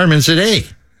 Fireman said, hey,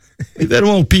 leave them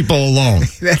old people alone.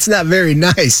 That's not very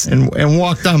nice. And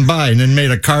walked on by and then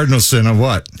made a cardinal sin of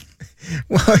what?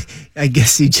 Well, I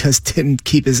guess he just didn't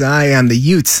keep his eye on the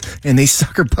Utes, and they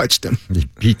sucker punched him. He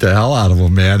beat the hell out of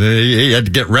him, man. He had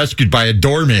to get rescued by a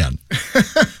doorman.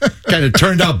 Kind of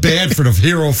turned out bad for the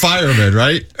hero fireman,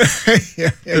 right?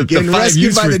 Getting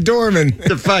rescued by the doorman.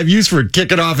 The 5 Utes were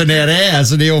kicking off in that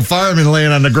ass, and the old fireman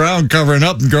laying on the ground covering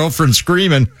up, and girlfriend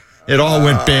screaming. It all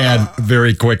went bad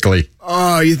very quickly.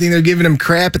 Oh, you think they're giving him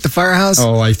crap at the firehouse?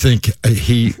 Oh, I think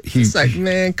he. It's like,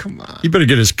 man, come on. He better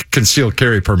get his concealed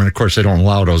carry permit. Of course, they don't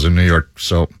allow those in New York,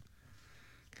 so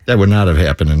that would not have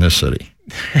happened in this city.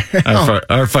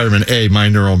 Our firemen, A,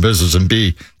 mind their own business, and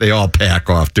B, they all pack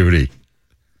off duty.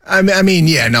 I mean,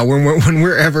 yeah, no. When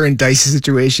we're ever in dicey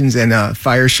situations and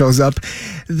fire shows up,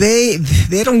 they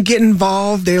don't get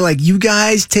involved. They're like, you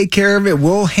guys take care of it.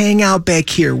 We'll hang out back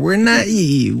here. We're not.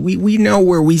 We know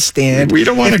where we stand. We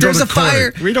don't want to go to court.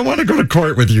 Fire, we don't want to go to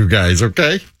court with you guys.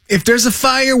 Okay. If there's a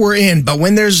fire, we're in. But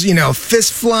when there's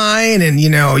fists flying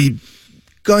and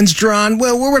guns drawn,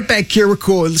 well, we're back here. We're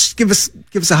cool. Just give us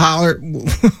a holler.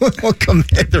 We'll come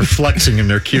in. They're flexing in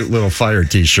their cute little fire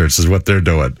T-shirts is what they're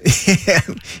doing. Yeah.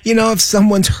 If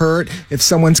someone's hurt, if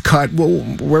someone's cut,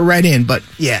 we're right in. But,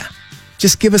 yeah,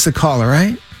 just give us a call, all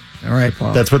right? All right,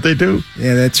 Paul. That's what they do.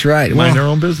 Yeah, that's right. Mind their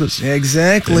own business.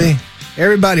 Exactly. Yeah.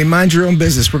 Everybody, mind your own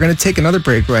business. We're going to take another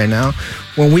break right now.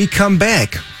 When we come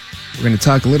back, we're going to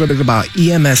talk a little bit about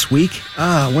EMS Week.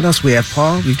 What else we have,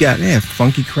 Paul? We've got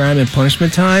Funky Crime and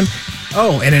Punishment Time.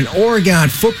 Oh, and an Oregon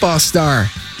football star.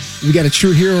 We got a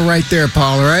true hero right there,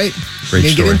 Paul, all right? Great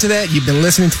story. Get into that. You've been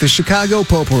listening to the Chicago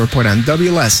PoPo Report on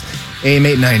WLS AM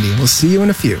 890. We'll see you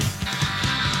in a few.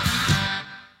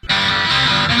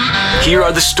 Here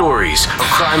are the stories of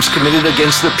crimes committed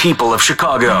against the people of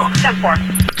Chicago. Step 4.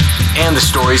 And the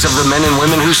stories of the men and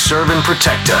women who serve and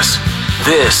protect us.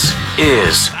 This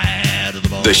is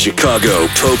the Chicago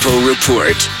PoPo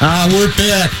Report. We're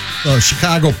back. The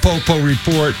Chicago PoPo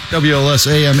Report, WLS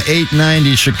AM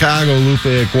 890, Chicago, Lupe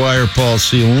Aguirre, Paul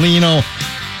Ciolino.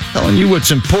 Telling you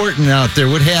what's important out there,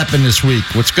 what happened this week,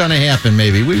 what's going to happen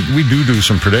maybe. We do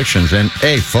some predictions. And,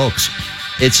 hey, folks,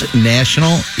 it's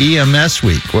National EMS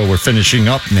Week. Well, we're finishing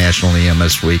up National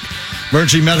EMS Week.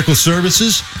 Emergency medical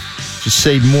services just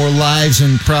saved more lives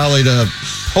than probably the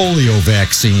polio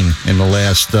vaccine in the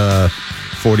last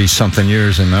 40-something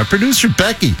years. And our producer,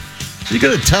 Becky, you're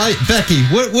going to tell Becky,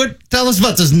 tell us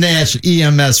about this National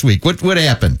EMS Week. What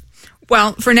happened?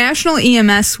 Well, for National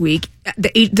EMS Week,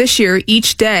 this year,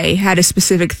 each day had a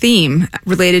specific theme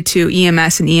related to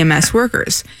EMS and EMS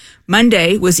workers.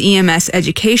 Monday was EMS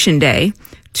Education Day.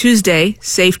 Tuesday,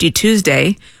 Safety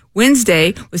Tuesday.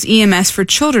 Wednesday was EMS for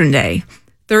Children Day.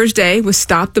 Thursday was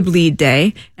Stop the Bleed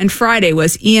Day. And Friday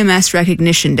was EMS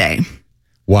Recognition Day.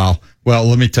 Wow. Well,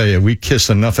 let me tell you, we kissed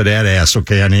enough of that ass,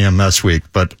 okay, on EMS Week.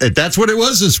 But that's what it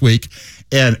was this week.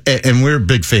 And we're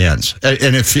big fans.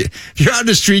 And if you're on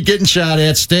the street getting shot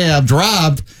at, stabbed,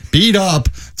 robbed, beat up,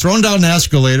 thrown down the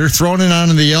escalator, thrown in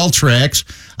onto the L tracks,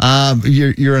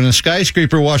 you're in a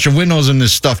skyscraper washing windows and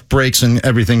this stuff breaks and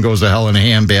everything goes to hell in a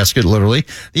handbasket, literally.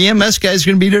 The EMS guy's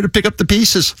going to be there to pick up the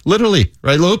pieces, literally.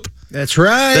 Right, Loop? That's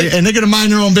right. And they're going to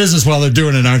mind their own business while they're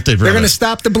doing it, aren't they, brother? They're going to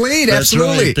stop the bleed, That's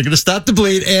absolutely. Right. They're going to stop the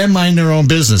bleed and mind their own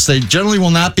business. They generally will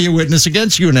not be a witness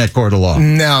against you in that court of law.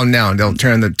 No, they'll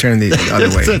turn the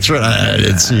other way. That's right. I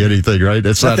didn't see anything, right?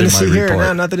 That's nothing not in my report.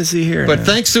 No, nothing to see here. But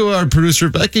thanks to our producer,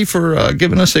 Becky, for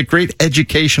giving us a great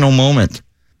educational moment.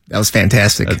 That was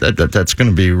fantastic. That's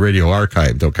going to be radio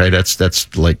archived, okay?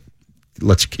 That's like,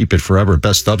 let's keep it forever.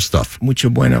 Best of stuff. Mucho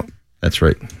bueno. That's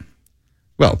right.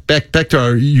 Well, back to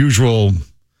our usual,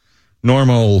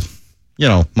 normal,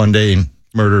 mundane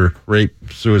murder, rape,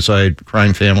 suicide,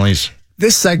 crime families.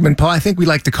 This segment, Paul, I think we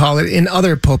like to call it In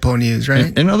Other PoPo News,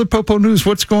 right? In Other PoPo News,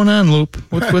 what's going on, Loop?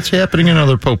 What's happening in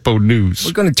Other PoPo News?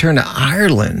 We're going to turn to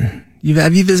Ireland.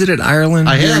 Have you visited Ireland?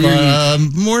 I have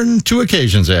more than 2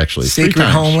 occasions, actually. Sacred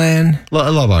homeland. I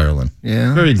love Ireland.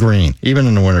 Yeah. Very green, even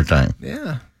in the wintertime.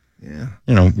 Yeah.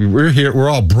 We're here, we're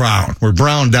all brown. We're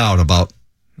browned out about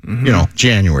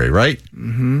January, right?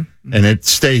 Mm-hmm. And it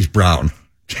stays brown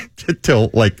till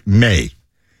like May.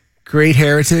 Great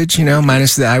heritage,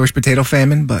 minus the Irish potato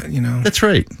famine, but, That's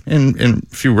right. And a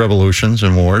few revolutions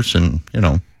and wars and,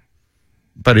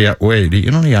 But wait,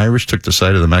 the Irish took the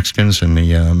side of the Mexicans in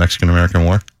the Mexican-American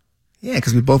War? Yeah,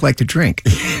 because we both like to drink.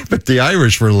 But the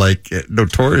Irish were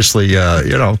notoriously,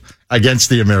 against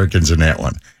the Americans in that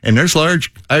one. And there's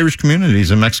large Irish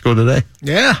communities in Mexico today.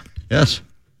 Yeah. Yes.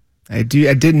 I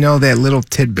didn't know that little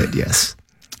tidbit, yes.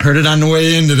 Heard it on the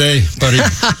way in today, buddy.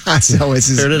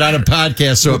 Heard it on a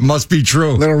podcast, so it must be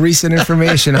true. Little recent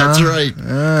information, huh? That's right.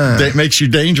 That makes you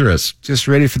dangerous. Just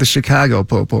ready for the Chicago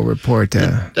PoPo report.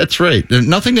 That's right.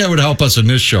 Nothing that would help us in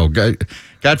this show.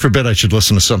 God forbid I should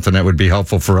listen to something that would be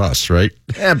helpful for us, right?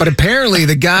 Yeah, but apparently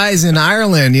the guys in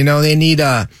Ireland, they need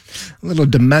a little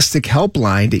domestic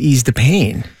helpline to ease the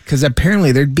pain. Because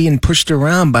apparently they're being pushed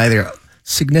around by their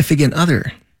significant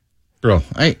other. Bro,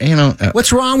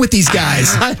 what's wrong with these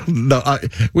guys? I don't know.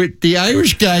 The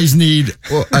Irish guys need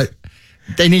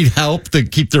help to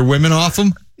keep their women off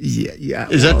them. Yeah.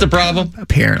 Is that the problem?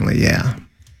 Apparently, yeah.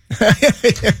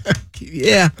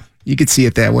 Yeah, you could see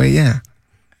it that way. Yeah.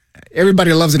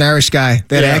 Everybody loves an Irish guy.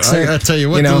 That accent. I tell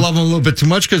you what, they love him a little bit too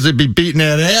much because they'd be beating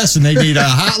that ass, and they need a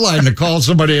hotline to call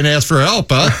somebody and ask for help.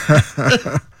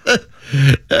 Huh?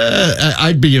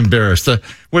 I'd be embarrassed.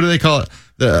 What do they call it?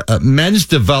 The Men's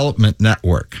Development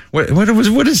Network. What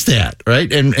is that,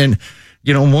 right? And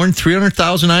more than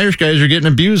 300,000 Irish guys are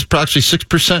getting abused, approximately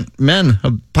 6% men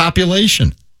of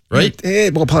population, right?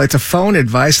 Well, Paul, it's a phone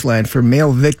advice line for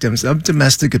male victims of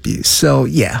domestic abuse. So,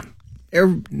 yeah,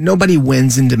 nobody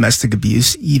wins in domestic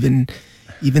abuse, even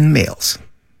males.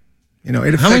 It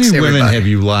affects How many everybody. women have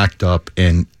you locked up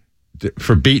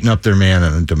for beating up their man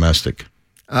in a domestic?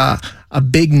 A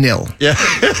big nil. Yeah,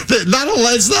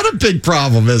 it's not a big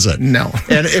problem, is it? No.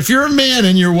 And if you're a man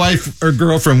and your wife or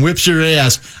girlfriend whips your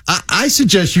ass, I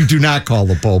suggest you do not call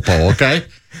the PoPo, okay?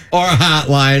 Or a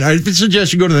hotline. I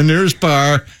suggest you go to the nearest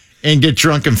bar and get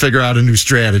drunk and figure out a new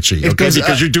strategy, because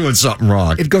you're doing something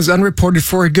wrong. It goes unreported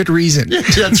for a good reason.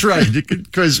 That's right,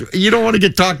 because you don't want to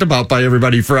get talked about by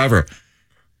everybody forever.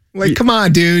 Come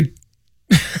on, dude.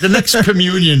 The next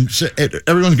communion,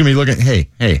 everyone's going to be looking, hey,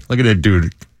 look at that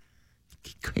dude.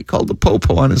 He called the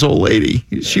PoPo on his old lady.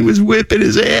 She was whipping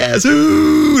his ass.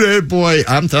 Ooh, that boy.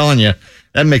 I'm telling you,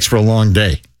 that makes for a long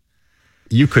day.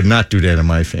 You could not do that in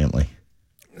my family.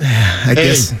 I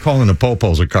guess calling the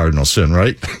PoPo's a cardinal sin,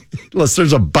 right? Unless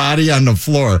there's a body on the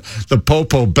floor, the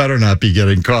PoPo better not be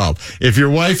getting called. If your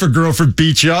wife or girlfriend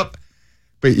beats you up,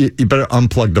 but you better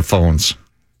unplug the phones.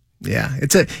 Yeah,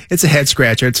 it's a head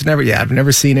scratcher. I've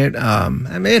never seen it.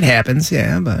 It happens,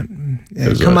 but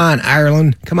come on,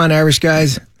 Ireland. Come on, Irish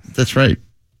guys. That's right.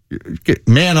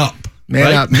 Man up.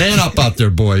 Man up. Man up out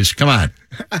there, boys. Come on.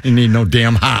 You need no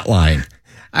damn hotline.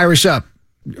 Irish up.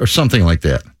 Or something like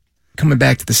that. Coming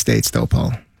back to the States, though,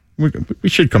 Paul. We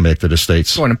should come back to the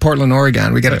States. Going to Portland,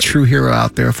 Oregon. We got a true hero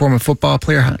out there, a former football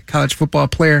player, college football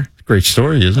player. Great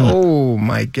story, isn't it? Oh,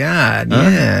 my God.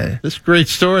 Yeah. This is a great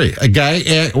story. A guy,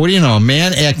 what do you know, a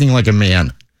man acting like a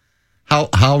man.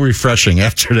 How refreshing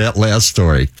after that last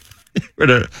story.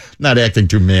 They're not acting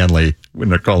too manly when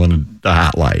they're calling the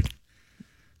hotline.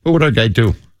 What would our guy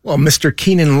do? Well, Mr.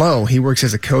 Keenan Lowe, he works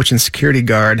as a coach and security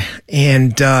guard.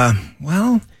 And,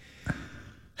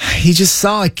 he just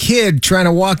saw a kid trying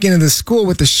to walk into the school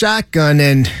with a shotgun,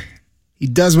 and he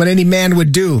does what any man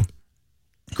would do.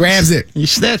 Grabs it. He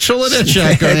snatched hold of that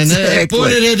shotgun. Exactly. And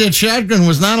boy, that shotgun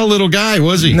was not a little guy,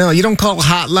 was he? No, you don't call a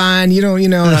hotline. You don't, you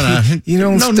don't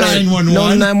no start, 911. No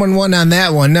 911 on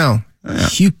that one, no. Yeah.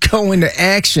 You go into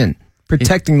action,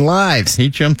 protecting lives. He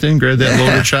jumped in, grabbed that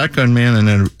loaded shotgun, man, and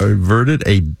then averted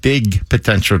a big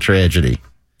potential tragedy.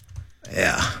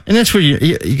 Yeah. And that's where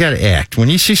you got to act. When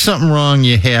you see something wrong,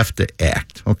 you have to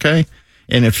act, okay?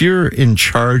 And if you're in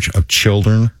charge of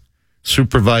children,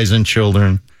 supervising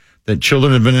children, that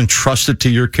children have been entrusted to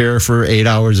your care for 8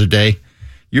 hours a day,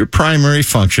 your primary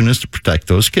function is to protect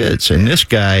those kids. And this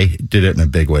guy did it in a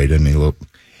big way, didn't he, Luke?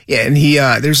 Yeah, and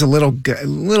there's a little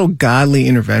godly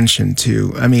intervention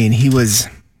too. I mean, he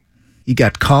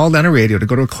got called on a radio to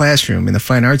go to a classroom in the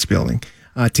Fine Arts Building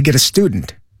to get a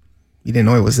student. He didn't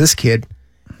know it was this kid.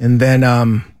 And then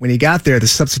when he got there, the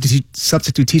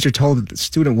substitute teacher told him the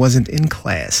student wasn't in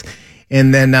class.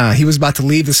 And then he was about to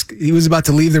leave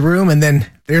the room, and then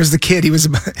there's the kid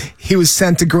he was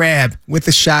sent to grab with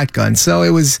the shotgun. So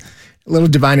it was a little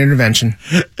divine intervention.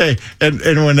 Hey, and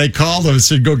when they called him and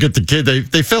said go get the kid,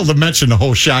 they failed to mention the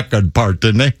whole shotgun part,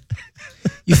 didn't they?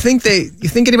 You think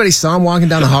anybody saw him walking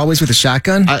down the hallways with a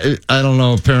shotgun? I don't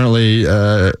know. Apparently, he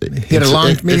had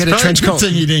a trench coat. Good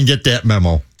thing he didn't get that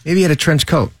memo. Maybe he had a trench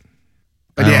coat.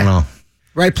 But I don't know.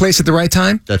 Right place at the right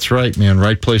time? That's right, man.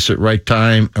 Right place at right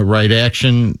time, right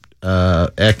action,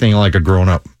 acting like a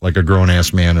grown-up, like a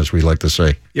grown-ass man, as we like to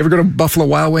say. You ever go to Buffalo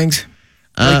Wild Wings?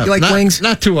 You like wings?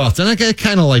 Not too often. I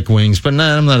kind of like wings, but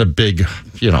I'm not a big,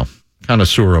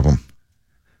 connoisseur of them.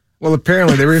 Well,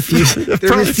 apparently they refuse.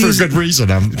 Probably for good reason.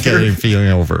 I'm getting feeling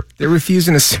over. They're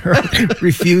refusing to serve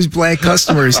refused black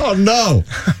customers. Oh no!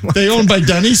 They owned by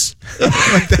Denny's.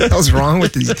 What the hell's wrong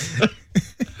with these?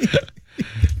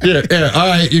 Yeah. All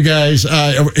right, you guys.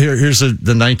 Here's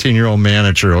the 19-year-old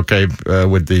manager. Okay,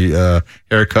 with the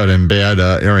haircut and bad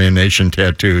Aryan Nation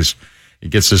tattoos. He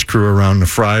gets his crew around the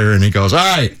fryer and he goes, "All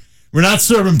right, we're not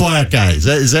serving black guys.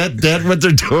 Is that what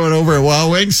they're doing over at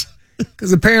Wild Wings?"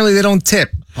 Because apparently they don't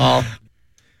tip. Oh,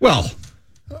 well,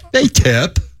 they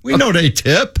tip. We know they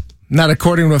tip. Not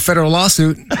according to a federal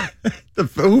lawsuit.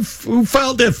 Who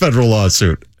filed that federal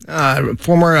lawsuit?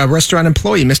 Former restaurant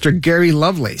employee, Mr. Gary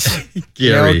Lovelace.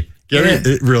 Gary,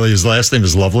 really, his last name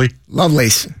is Lovely?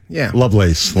 Lovelace, yeah.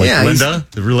 Lovelace, like Linda?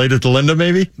 Related to Linda,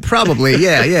 maybe? Probably,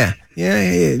 yeah.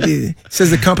 It says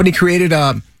the company created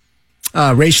a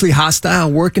racially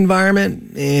hostile work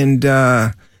environment, and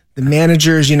the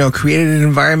managers, created an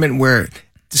environment where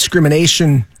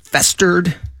discrimination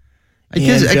festered. I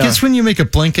guess when you make a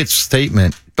blanket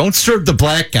statement, don't serve the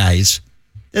black guys,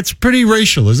 that's pretty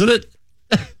racial, isn't it?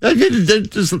 I mean,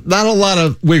 there's not a lot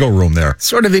of wiggle room there.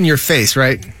 Sort of in your face,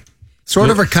 right? Sort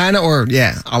of or kind of, or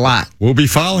a lot. We'll be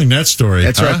following that story.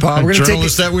 That's right, Paul. We're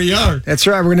journalists that we are. That's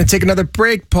right. We're going to take another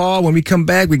break, Paul. When we come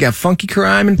back, we got funky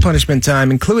crime and punishment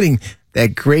time, including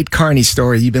that great Carney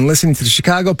story. You've been listening to the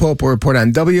Chicago PoPo Report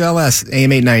on WLS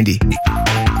AM 890.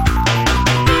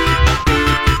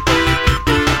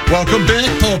 Welcome back,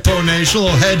 PoPo Nation. A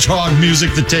little Hedgehog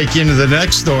music to take you into the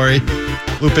next story.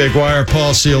 Lupe Aguirre,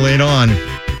 Paul Ciolino on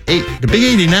the Big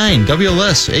 89,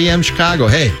 WLS AM Chicago.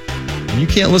 Hey, when you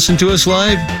can't listen to us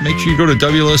live, make sure you go to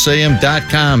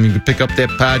WLSAM.com. You can pick up that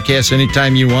podcast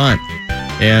anytime you want.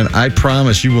 And I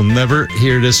promise you will never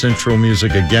hear this intro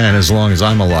music again as long as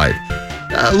I'm alive.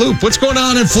 Lupe, what's going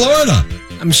on in Florida?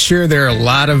 I'm sure there are a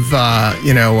lot of,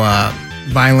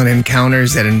 violent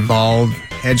encounters that involve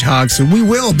hedgehogs, so we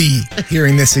will be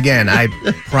hearing this again. I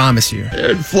promise you.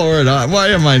 In Florida. Why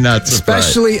am I not surprised?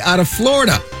 Especially out of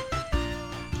Florida.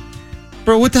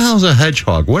 Bro, what the hell is a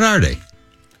hedgehog? What are they?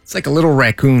 It's like a little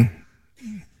raccoon.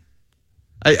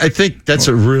 I think that's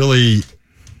a really...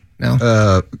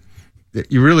 No?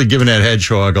 You're really giving that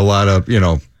hedgehog a lot of,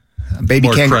 more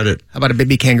credit. How about a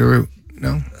baby kangaroo?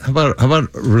 No? How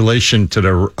about relation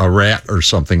to a rat or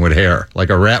something with hair? Like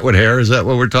a rat with hair? Is that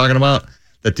what we're talking about?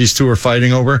 That these two are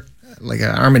fighting over? Like an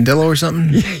armadillo or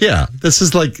something? Yeah. This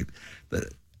is like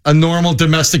a normal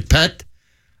domestic pet.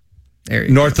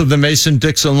 North of the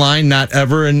Mason-Dixon line, not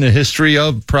ever in the history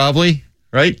of, probably,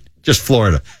 right? Just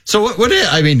Florida. So what is,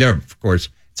 I mean, there, of course,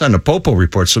 it's on the PoPo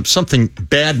report, so something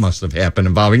bad must have happened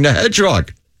involving the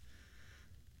hedgehog.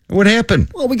 What happened?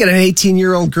 Well, we got an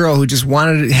 18-year-old girl who just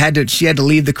she had to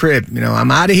leave the crib. I'm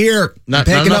out of here. I'm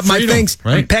packing up my things.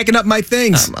 Right? I'm packing up my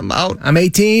things. I'm out. I'm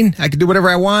 18. I can do whatever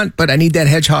I want, but I need that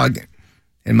hedgehog.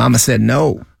 And Mama said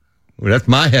no. Well, that's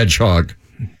my hedgehog.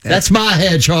 That's my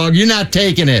hedgehog. You're not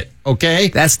taking it, okay?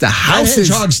 That's the house. My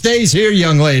hedgehog stays here,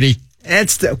 young lady.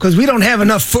 That's because we don't have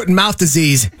enough foot and mouth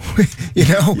disease,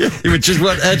 Which is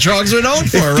what hedgehogs are known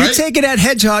for, right? If you're taking that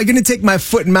hedgehog, you're going to take my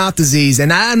foot and mouth disease,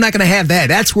 and I'm not going to have that.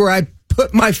 That's where I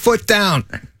put my foot down.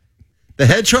 The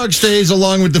hedgehog stays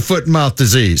along with the foot and mouth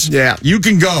disease. Yeah. You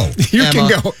can go. You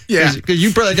can go, yeah. Because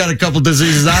you probably got a couple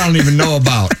diseases I don't even know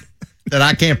about that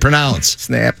I can't pronounce.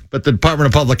 Snap. But the Department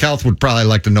of Public Health would probably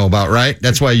like to know about, right?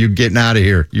 That's why you're getting out of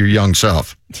here, your young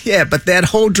self. Yeah, but that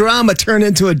whole drama turned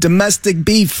into a domestic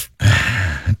beef.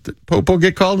 Did PoPo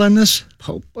get called on this?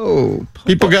 PoPo.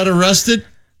 People got arrested?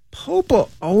 PoPo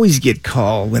always get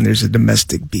called when there's a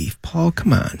domestic beef. Paul,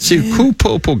 come on. See, a cool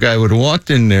PoPo guy would have walked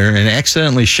in there and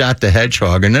accidentally shot the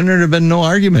hedgehog, and then there'd have been no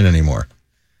argument anymore.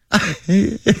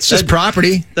 It's just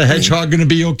property. The hedgehog going to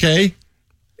be okay?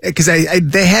 Because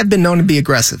they have been known to be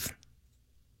aggressive.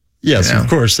 Yes, of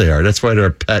course they are. That's why they're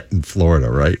a pet in Florida,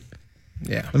 right?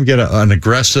 Yeah. Let me get an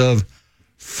aggressive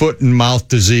foot and mouth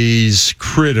disease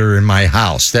critter in my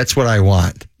house. That's what I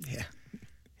want. Yeah.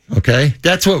 Okay?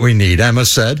 That's what we need, Emma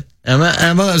said.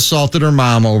 Emma assaulted her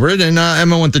mom over it, and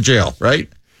Emma went to jail, right?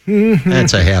 Mm-hmm.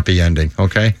 That's a happy ending,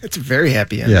 okay? It's a very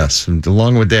happy ending. Yes, and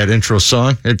along with that intro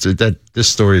song, this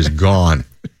story is gone.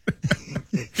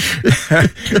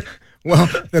 Well,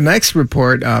 the next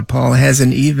report, Paul, has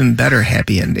an even better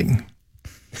happy ending.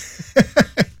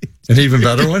 An even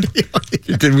better one?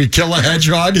 Did we kill a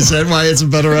hedgehog? Is that why it's a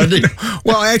better ending?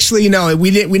 Well, actually,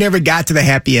 we never got to the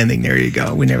happy ending. There you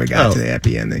go. We never got to the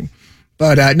happy ending.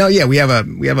 But no, yeah, we have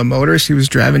a motorist who was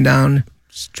driving down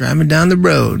the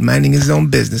road, minding his own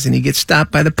business, and he gets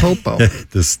stopped by the PoPo.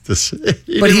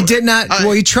 But he did not.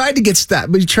 Well, he tried to get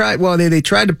stopped, but he tried. Well, they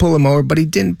tried to pull him over, but he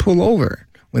didn't pull over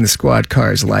when the squad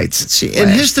car's lights. See, in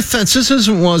his defense, this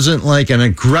wasn't like an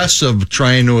aggressive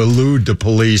trying to elude the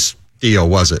police deal,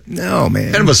 was it? No,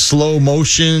 man. Kind of a slow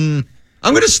motion.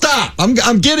 I'm going to stop. I'm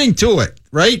getting to it,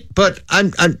 right? But I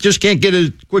just can't get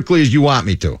it as quickly as you want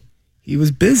me to. He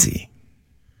was busy.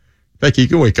 Becky, you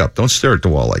can wake up. Don't stare at the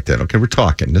wall like that. Okay, we're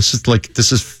talking. This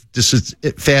is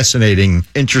fascinating,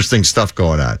 interesting stuff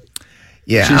going on.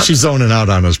 Yeah, she's zoning out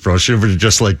on us, bro. She was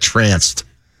just like tranced.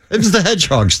 It was the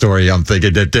hedgehog story. I'm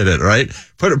thinking that did it, right?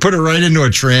 Put her right into a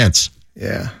trance.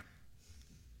 Yeah,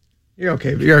 you're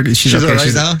okay. She's okay. All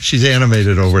right now. She's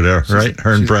animated over there, right?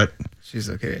 Her and Brett. She's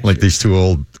okay. Like these two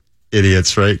old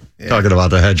idiots, right? Yeah. Talking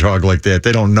about the hedgehog like that.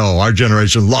 They don't know. Our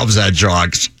generation loves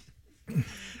hedgehogs.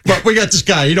 But we got this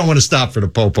guy. You don't want to stop for the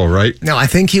PoPo, right? No, I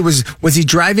think he was he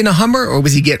driving a Hummer or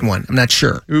was he getting one? I'm not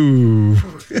sure. Ooh.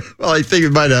 Well, I think it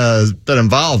might have been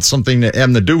involved something that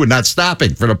had to do with not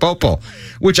stopping for the PoPo,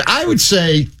 which I would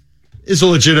say is a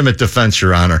legitimate defense,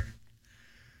 Your Honor.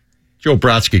 Joe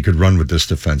Brodsky could run with this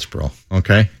defense, bro.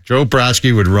 Okay? Joe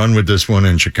Brodsky would run with this one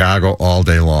in Chicago all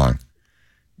day long.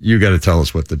 You got to tell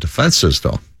us what the defense is,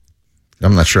 though.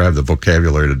 I'm not sure I have the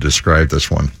vocabulary to describe this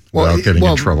one without getting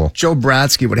in trouble. Joe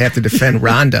Brodsky would have to defend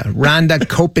Rhonda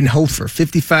Koppenhofer,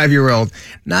 55-year-old.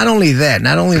 Not only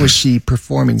was she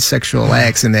performing sexual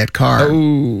acts in that car.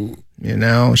 Oh.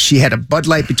 She had a Bud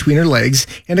Light between her legs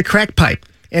and a crack pipe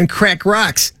and crack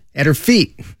rocks at her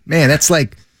feet. Man, that's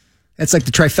like the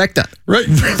trifecta. Right.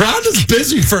 Rhonda's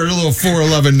busy for her little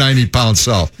 4'11", 90-pound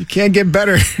self. You can't get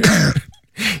better.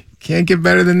 Can't get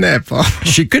better than that, Paul.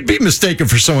 She could be mistaken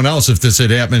for someone else if this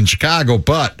had happened in Chicago,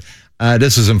 but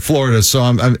this is in Florida, so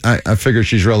I figure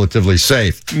she's relatively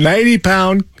safe.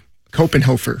 90-pound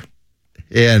Koppenhofer.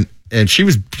 And she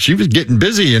was getting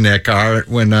busy in that car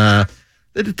when the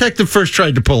detective first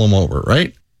tried to pull him over,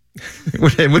 right?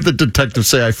 What the detective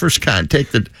say? I first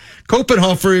contacted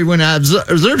Koppenhofer when I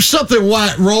observed something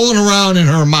white rolling around in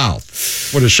her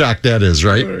mouth. What a shock that is,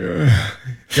 right?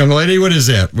 Young lady, what is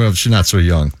that? Well, she's not so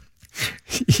young.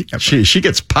 Yeah, she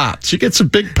gets popped. She gets a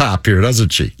big pop here,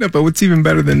 doesn't she? No, but what's even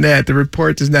better than that, the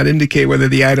report does not indicate whether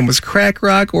the item was crack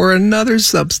rock or another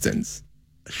substance.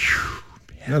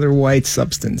 Another white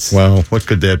substance. Well, what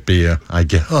could that be?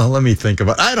 Let me think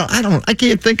about it. I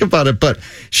can't think about it, but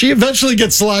she eventually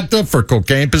gets locked up for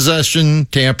cocaine possession,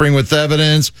 tampering with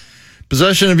evidence,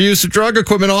 possession of use of drug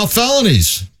equipment, all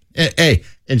felonies. Hey,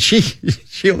 and she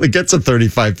only gets a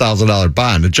 $35,000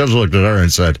 bond. The judge looked at her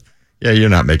and said, yeah, you're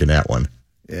not making that one.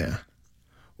 Yeah.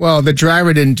 Well, the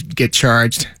driver didn't get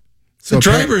charged. So the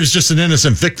driver is just an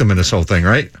innocent victim in this whole thing,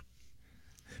 right?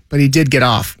 But he did get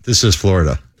off. This is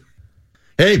Florida.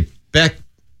 Hey, back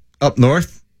up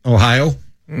north, Ohio.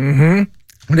 Mm-hmm.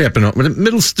 What happened?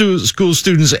 Middle school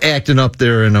students acting up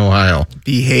there in Ohio.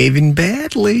 Behaving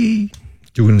badly.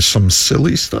 Doing some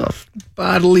silly stuff.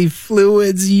 Bodily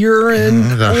fluids, urine.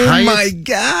 My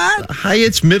God.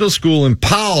 Hyatt's Middle School in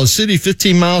Powell, a city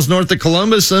 15 miles north of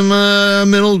Columbus. Some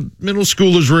middle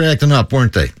schoolers were acting up,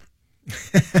 weren't they?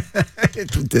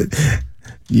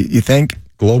 You think?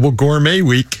 Global Gourmet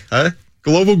Week, huh?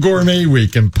 Global Gourmet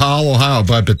Week in Powell, Ohio.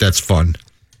 But I bet that's fun.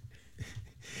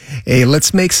 Hey,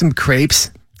 let's make some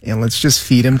crepes and let's just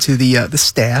feed them to the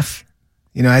staff,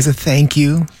 as a thank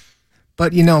you.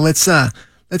 But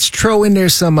let's throw in there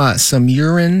some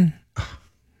urine,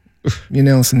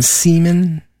 some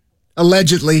semen,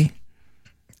 allegedly.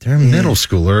 They're middle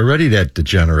school. They're already that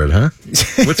degenerate, huh?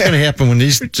 What's going to happen when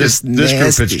this group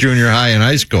hits junior high and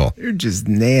high school? They're just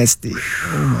nasty.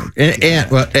 Oh my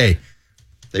God. Well, hey,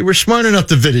 they were smart enough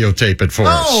to videotape it for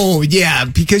us. Oh yeah,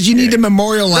 because you need to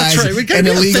memorialize an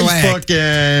illegal act.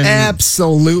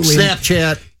 Absolutely,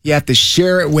 Snapchat. You have to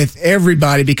share it with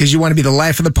everybody because you want to be the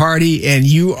life of the party, and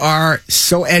you are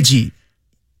so edgy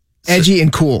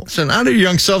and cool. So now their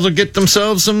young selves will get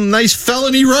themselves some nice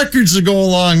felony records to go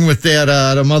along with that.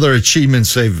 Them other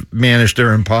achievements they've managed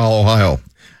there in Powell, Ohio.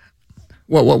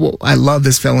 Well, I love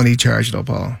this felony charge, though,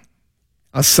 Paul.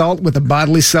 Assault with a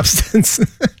bodily substance.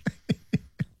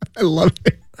 I love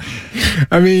it.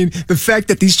 I mean, the fact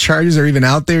that these charges are even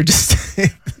out there, just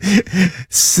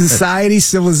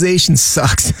civilization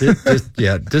sucks.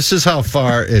 This is how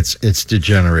far it's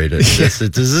degenerated. This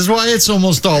is why it's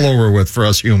almost all over with for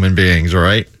us human beings, all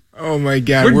right? Oh, my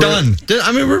God. We're done.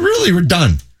 I mean, we're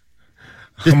done.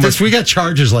 We got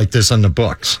charges like this on the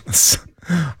books.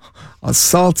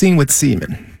 Assaulting with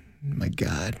semen. My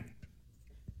God.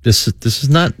 This does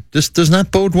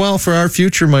not bode well for our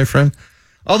future, my friend.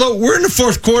 Although we're in the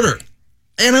fourth quarter.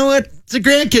 You know what? It's a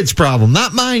grandkid's problem,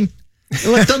 not mine.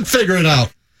 Let them figure it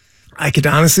out. I could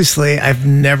honestly say I've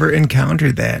never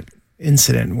encountered that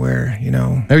incident where,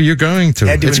 Oh, you're going to.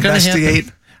 had to It's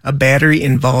investigate a battery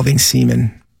involving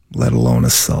semen, let alone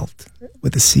assault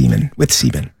with semen.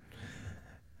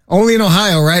 Only in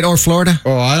Ohio, right? Or Florida?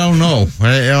 Oh, I don't know.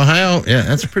 Ohio, yeah,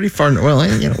 that's pretty far. Well,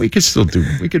 we could still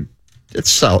it's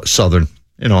southern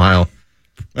in Ohio.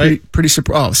 Right? Pretty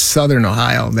surprised. Oh, southern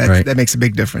Ohio. That makes a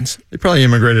big difference. They probably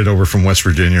immigrated over from West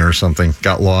Virginia or something,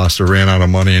 got lost or ran out of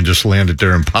money and just landed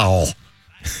there in Powell.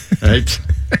 Right?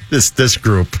 This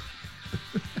group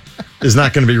is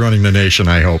not going to be running the nation,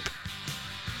 I hope.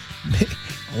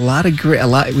 We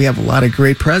have a lot of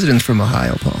great presidents from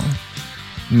Ohio, Paul.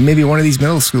 Maybe one of these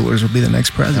middle schoolers will be the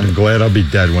next president. I'm glad I'll be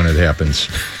dead when it happens.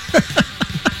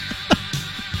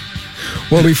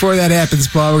 Well, before that happens,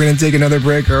 Paul, we're going to take another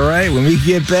break, all right? When we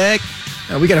get back,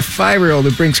 we got a 5-year-old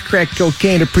that brings crack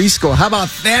cocaine to preschool. How about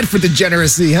that for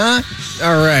degeneracy, huh?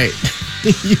 All right.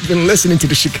 You've been listening to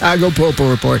the Chicago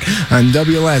PoPo Report on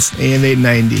WLS AM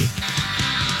 890.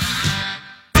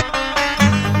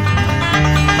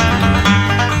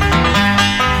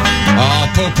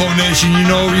 PoPo Nation,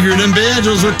 we hear them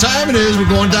banjos. What time it is? We're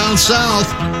going down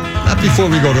south. Not before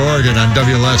we go to Oregon on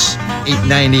WLS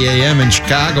 890 AM in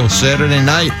Chicago, Saturday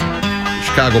night.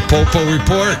 Chicago PoPo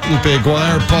Report. Lupe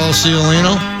Aguirre, Paul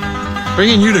Ciolino.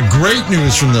 Bringing you the great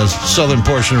news from the southern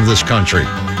portion of this country.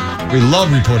 We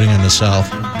love reporting in the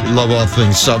South. We love all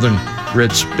things Southern.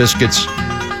 Grits, biscuits,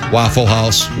 Waffle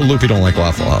House. Well, Lupe don't like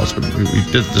Waffle House, but we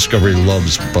did discover he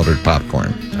loves buttered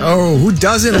popcorn. Oh, who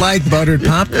doesn't like buttered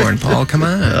popcorn, Paul? Come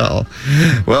on.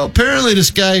 Well, apparently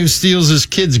this guy who steals his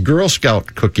kid's Girl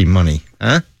Scout cookie money,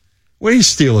 huh? What do you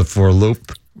steal it for,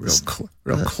 Lupe?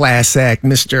 Real class act,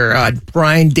 Mr.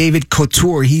 Brian David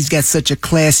Couture. He's got such a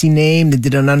classy name that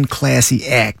did an unclassy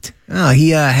act. Oh, he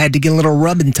had to get a little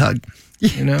rub and tug.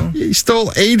 He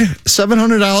stole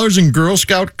 $700 in Girl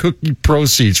Scout cookie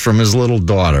proceeds from his little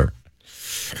daughter.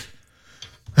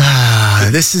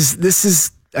 This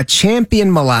is a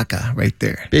champion Malacca right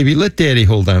there. Baby, let Daddy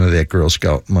hold on to that Girl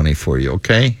Scout money for you,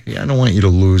 okay? I don't want you to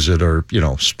lose it or,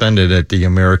 spend it at the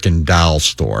American Doll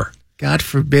store. God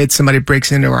forbid somebody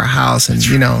breaks into our house and,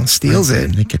 steals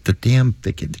it. They get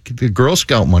the Girl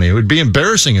Scout money. It would be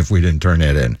embarrassing if we didn't turn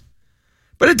that in.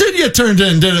 But it did get turned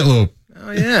in, didn't it, Lupe?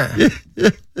 Oh, yeah.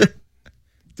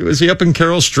 Was he up in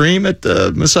Carroll Stream at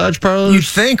the massage parlor? You'd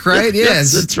think, right?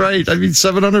 Yes, that's right. I mean,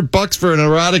 $700 for an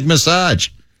erotic massage.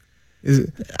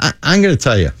 I'm going to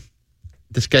tell you,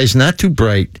 this guy's not too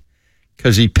bright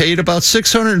because he paid about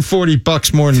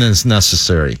 $640 more than is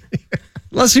necessary.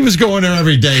 Unless he was going there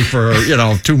every day for,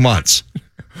 2 months.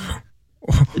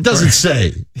 It doesn't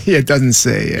say. Yeah, it doesn't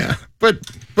say, yeah.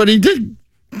 But he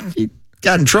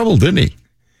got in trouble, didn't he?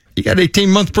 He got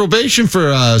 18-month probation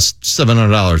for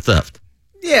 $700 theft.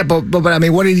 Yeah, but I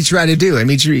mean, what did he try to do? I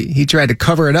mean, he tried to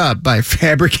cover it up by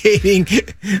fabricating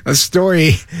a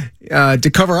story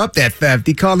to cover up that theft.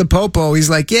 He called the PoPo. He's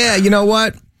like, yeah, you know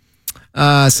what?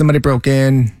 Somebody broke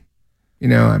in.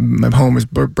 My home was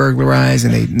burglarized,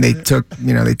 and they took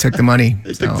the money.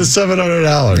 They took the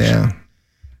 $700. Yeah,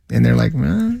 and they're like,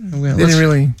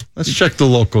 Let's check the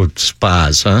local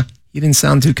spas, huh? He didn't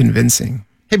sound too convincing.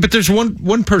 Hey, but there's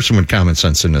one person with common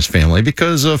sense in this family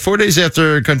because 4 days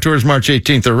after Couture's March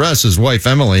 18th arrest, his wife,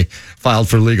 Emily, filed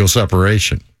for legal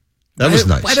separation. That was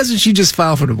nice. Why doesn't she just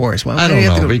file for divorce? I don't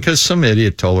know, because some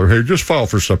idiot told her, hey, just file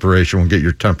for separation. We'll get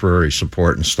your temporary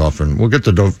support and stuff, and we'll get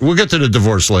to the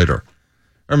divorce later.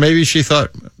 Or maybe she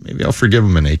thought, maybe I'll forgive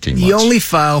him in 18 months. You only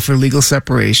file for legal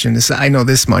separation. I know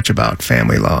this much about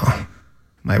family law.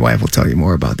 My wife will tell you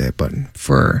more about that, but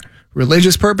for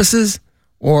religious purposes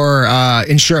or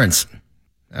insurance.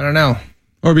 I don't know.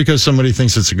 Or because somebody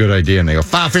thinks it's a good idea and they go,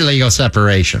 file for legal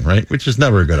separation, right? Which is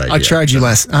never a good idea. I'll charge you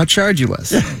less.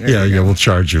 Yeah, we'll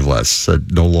charge you less,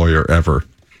 said no lawyer ever.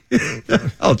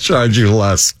 I'll charge you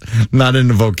less. Not in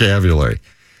the vocabulary.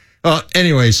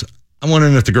 Anyways, I'm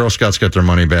wondering if the Girl Scouts got their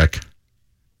money back.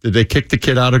 Did they kick the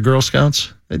kid out of Girl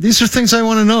Scouts? These are things I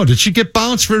want to know. Did she get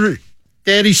bounced for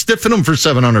Daddy stiffing him for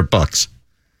 $700?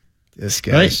 This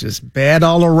guy's just bad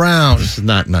all around. This is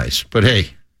not nice. But hey,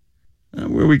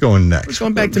 where are we going next? We're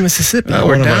going back to Mississippi.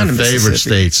 We're one of my favorite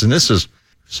states. And this is,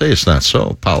 say it's not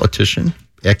so, politician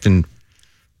acting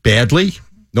badly,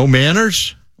 no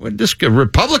manners. What this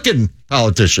Republican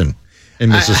politician in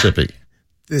Mississippi?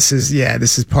 This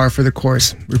is par for the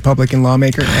course. Republican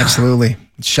lawmaker, absolutely.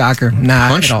 Shocker,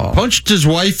 not at all. Punched his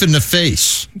wife in the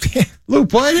face.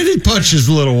 Luke, why did he punch his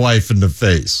little wife in the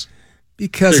face?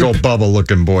 Because big old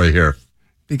Bubba-looking boy here.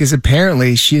 Because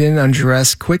apparently she didn't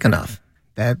undress quick enough.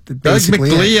 That Doug basically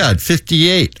McLeod,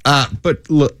 58. But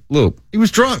Luke, he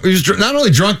was drunk. He was not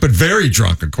only drunk, but very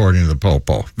drunk, according to the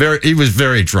PoPo. He was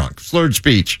very drunk. Slurred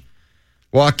speech.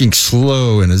 Walking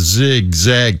slow in a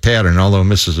zigzag pattern, although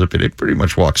Mississippi, they pretty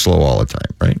much walk slow all the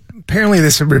time, right? Apparently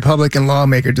this Republican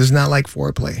lawmaker does not like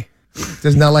foreplay.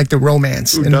 Does not like the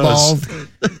romance involved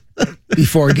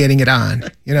before getting it on,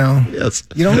 you know? Yes.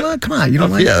 You don't know? Come on, you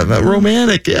don't like Yeah, but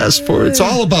romantic, yes. It's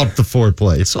all about the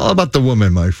foreplay. It's all about the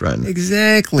woman, my friend.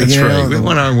 Exactly. That's right. We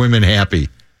want our women happy.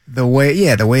 The way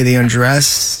they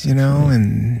undress, you know,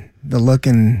 and the look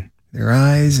in their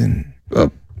eyes and...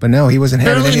 But no, he wasn't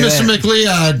having any of that. Apparently, Mr.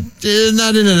 McLeod,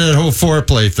 not into that whole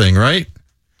foreplay thing, right?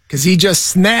 Because he just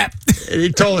snapped. And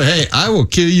he told her, hey, I will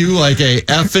kill you like a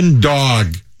effing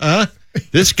dog. Huh?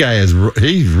 This guy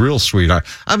he's real sweet. I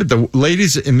bet the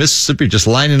ladies in Mississippi just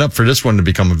lining up for this one to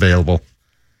become available.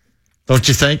 Don't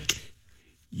you think?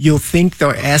 You'll think they'll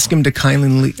ask him to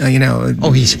kindly,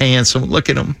 Oh, he's handsome.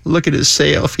 Look at him. Look at his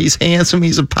self. He's handsome.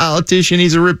 He's a politician.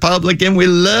 He's a Republican. We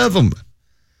love him.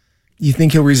 You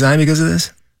think he'll resign because of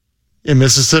this? In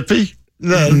Mississippi?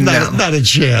 No. Not a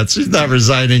chance. He's not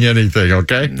resigning anything,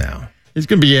 okay? No. He's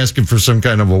going to be asking for some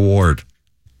kind of award.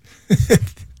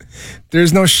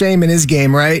 There's no shame in his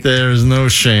game, right? There's no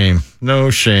shame.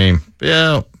 No shame.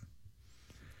 Yeah.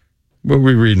 We'll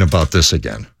be reading about this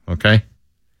again, okay?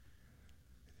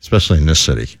 Especially in this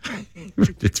city.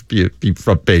 It's be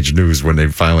front page news when they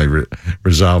finally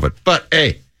resolve it. But,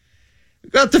 hey.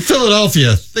 Got to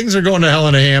Philadelphia. Things are going to hell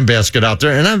in a handbasket out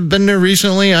there. And I've been there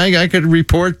recently. I could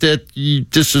report that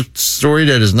this is a story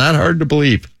that is not hard to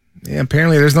believe. Yeah,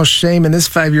 apparently there's no shame in this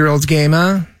 5-year-old's game,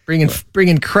 huh?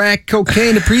 Bringing crack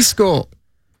cocaine to preschool.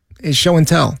 Is show and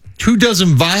tell. 24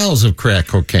 vials of crack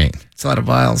cocaine. It's a lot of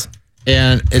vials.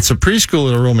 And it's a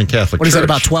preschool at a Roman Catholic church. What is that,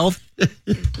 about 12?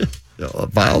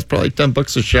 Vials, probably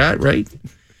 $10 a shot, right?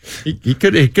 He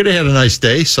could have had a nice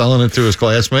day selling it to his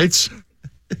classmates.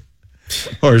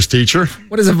 Or his teacher.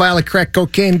 What does a vial of crack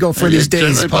cocaine go for these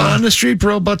days, Paul? On the street,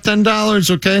 bro, about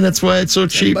 $10, okay? That's why it's so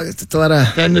cheap. It's a lot of...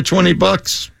 $10 to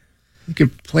 $20. You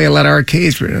could play a lot of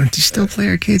arcades. Do you still play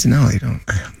arcades? No, they don't.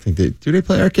 I don't think do they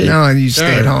play arcades? No, you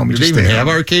stay at home. Do they even have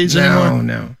arcades anymore?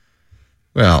 No.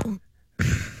 Well,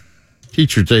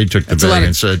 teacher, they took the bag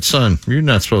and said, son, you're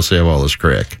not supposed to have all this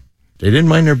crack. They didn't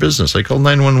mind their business. They called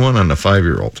 911 on the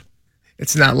 5-year-old.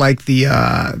 It's not like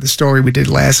the story we did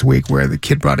last week where the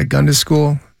kid brought a gun to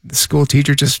school. The school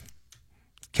teacher just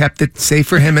kept it safe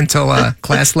for him until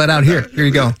class let out. Here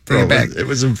you go. Take it back. It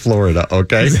was in Florida,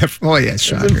 okay? Oh, yeah,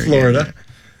 shocker. It was in Florida.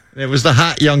 Yeah. It was the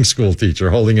hot young school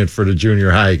teacher holding it for the junior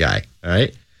high guy, all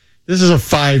right? This is a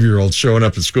 5-year-old showing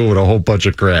up at school with a whole bunch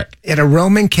of crack. At a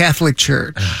Roman Catholic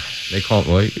church. They call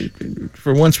it,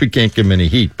 for once we can't give them any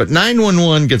heat. But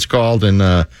 911 gets called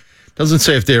and doesn't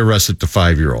say if they arrested the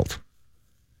 5-year-old.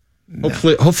 No.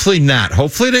 Hopefully not.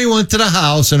 Hopefully they went to the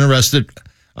house and arrested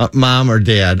mom or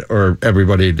dad or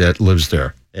everybody that lives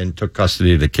there and took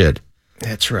custody of the kid.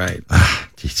 That's right.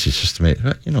 It's just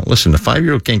amazing. Listen, the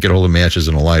 5-year-old can't get hold of matches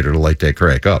and a lighter to light that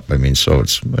crack up. I mean, so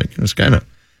it's kind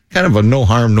of a no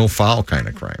harm, no foul kind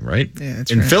of crime, right? Yeah,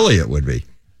 that's In right. Philly, it would be,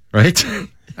 right?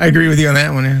 I agree with you on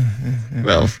that one. Yeah.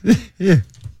 Well, yeah.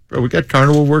 Bro, we got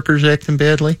carnival workers acting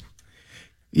badly.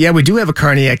 Yeah, we do have a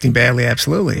carny acting badly,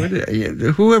 absolutely.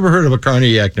 Who ever heard of a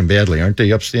carny acting badly? Aren't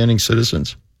they upstanding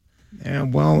citizens? Yeah,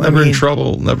 well, never in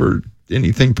trouble, never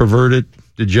anything perverted,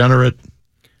 degenerate.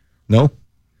 No?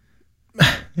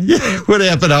 Yeah. What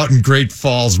happened out in Great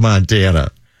Falls,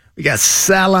 Montana? We got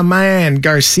Salaman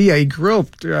Garcia. He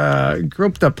groped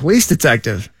a police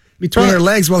detective between her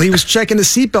legs while he was checking the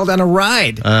seatbelt on a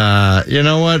ride. You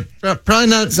know what? Probably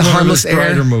not. It's a harmless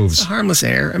error. Moves. It's a harmless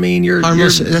error. I mean, you're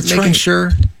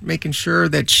making sure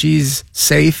that she's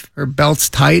safe, her belt's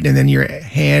tight, and then your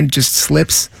hand just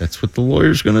slips. That's what the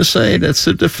lawyer's going to say. That's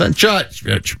the defense. Judge,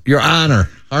 Your Honor,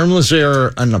 harmless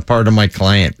error on the part of my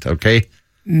client, okay?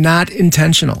 Not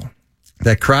intentional.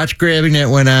 That crotch grabbing that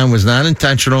went on was not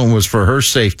intentional and was for her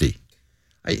safety.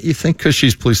 You think because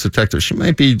she's police detective, she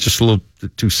might be just a little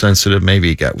bit too sensitive. Maybe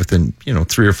he got within,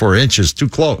 3 or 4 inches too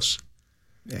close.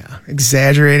 Yeah,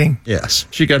 exaggerating. Yes,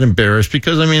 she got embarrassed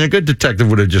because, a good detective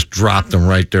would have just dropped him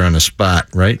right there on the spot,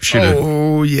 right? She'd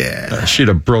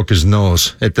have broke his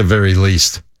nose at the very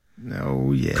least.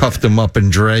 Oh, yeah. Cuffed him up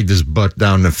and dragged his butt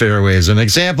down the fairway as an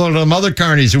example of them other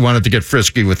carnies who wanted to get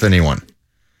frisky with anyone.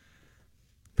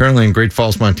 Apparently in Great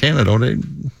Falls, Montana, though, they,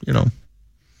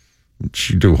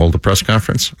 She do hold a press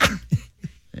conference.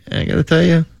 I got to tell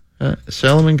you,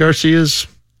 Salomon Garcia's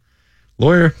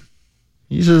lawyer,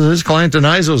 he says his client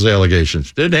denies those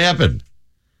allegations. Didn't happen.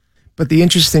 But the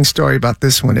interesting story about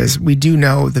this one is we do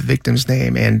know the victim's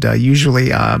name, and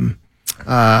usually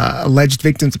alleged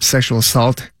victims of sexual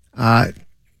assault,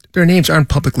 their names aren't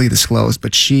publicly disclosed,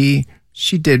 but she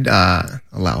did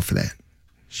allow for that.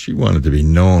 She wanted to be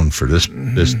known for this.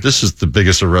 This is the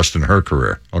biggest arrest in her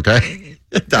career, okay?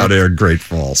 Down there in Great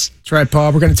Falls. That's right,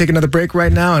 Paul. We're going to take another break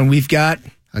right now, and we've got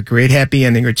a great happy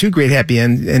ending, or two great happy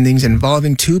endings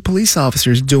involving two police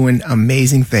officers doing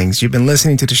amazing things. You've been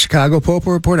listening to the Chicago PoPo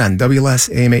Report on WLS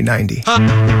AM 890.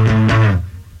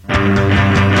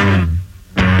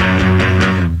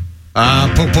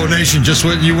 PoPo Nation, just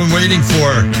what you've been waiting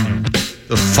for.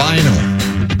 The final,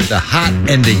 the hot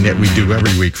ending that we do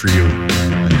every week for you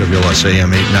on WLS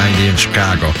AM 890 in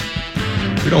Chicago.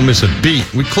 We don't miss a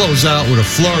beat. We close out with a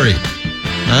flurry.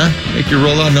 Make you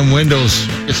roll on them windows,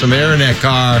 get some air in that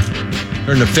car,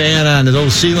 turn the fan on, the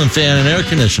old ceiling fan and air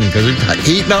conditioning, because it's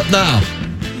heating up now.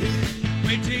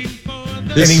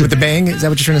 Ending with a bang? Is that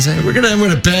what you're trying to say? We're going to end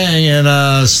with a bang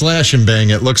and slash and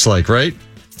bang, it looks like, right?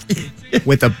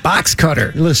 With a box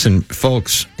cutter. Listen,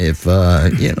 folks, if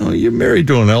you're married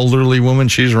to an elderly woman,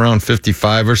 she's around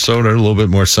 55 or so, they're a little bit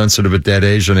more sensitive at that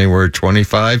age than they were at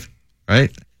 25, right?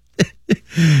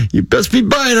 You best be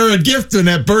buying her a gift when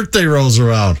that birthday rolls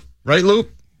around, right, Luke?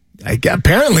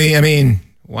 Apparently, I mean,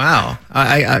 wow.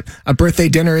 A birthday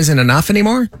dinner isn't enough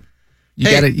anymore.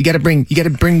 You got to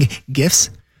bring gifts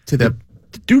to the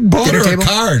dude bought her table? A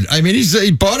card. I mean,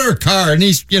 he bought her a card,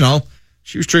 and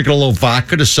she was drinking a little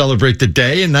vodka to celebrate the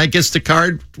day, and I guess the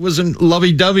card wasn't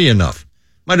lovey-dovey enough.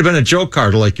 Might have been a joke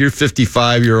card, like you're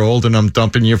 55-year-old and I'm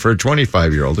dumping you for a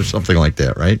 25-year-old or something like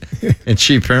that, right? And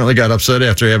she apparently got upset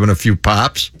after having a few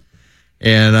pops.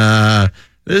 And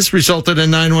this resulted in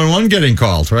 911 getting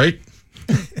called, right?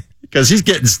 Because he's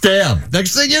getting stabbed.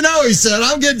 Next thing you know, he said,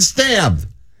 I'm getting stabbed.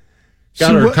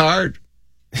 Got her a card.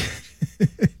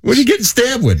 What are you getting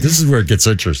stabbed with? This is where it gets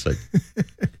interesting.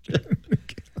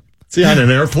 Is he on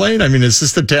an airplane? I mean, is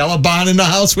this the Taliban in the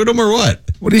house with him or what?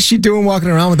 What is she doing walking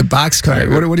around with a box cutter?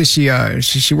 What is she?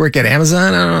 She work at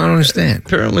Amazon? I don't understand.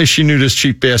 Apparently, she knew this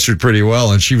cheap bastard pretty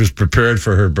well, and she was prepared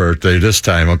for her birthday this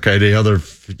time. Okay, the other,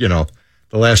 the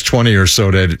last 20 or so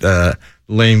that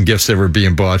lame gifts that were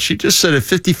being bought. She just said at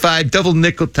 55, double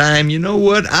nickel time. You know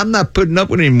what? I'm not putting up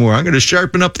with it anymore. I'm going to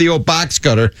sharpen up the old box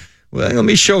cutter. Well, let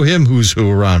me show him who's who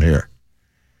around here.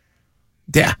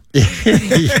 Yeah.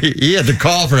 He had to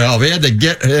call for help. He had to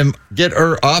get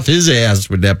her off his ass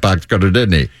with that box cutter,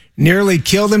 didn't he? Nearly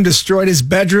killed him, destroyed his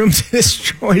bedroom,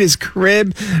 destroyed his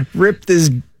crib,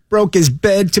 broke his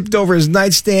bed, tipped over his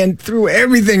nightstand, threw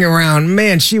everything around.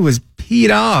 Man, she was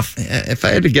peed off. If I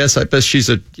had to guess, I bet she's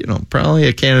probably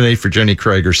a candidate for Jenny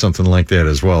Craig or something like that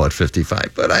as well at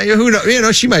 55. But who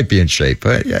knows? She might be in shape.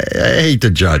 I hate to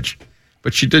judge,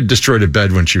 but she did destroy the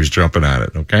bed when she was jumping on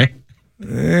it. Okay.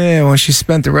 Yeah, well, she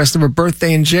spent the rest of her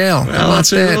birthday in jail. Well,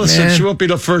 listen, she won't be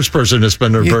the first person to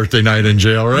spend her birthday night in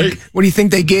jail, right? What do you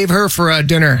think they gave her for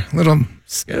dinner? A little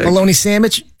bologna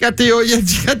sandwich? Got the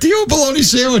old bologna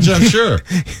sandwich, I'm sure.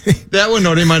 That one,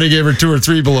 they might have gave her 2 or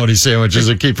 3 bologna sandwiches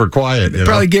to keep her quiet.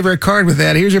 Probably give her a card with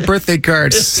that. Here's your birthday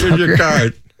card. Here's your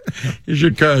card. Here's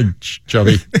your card,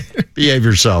 chubby. Behave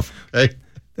yourself, okay?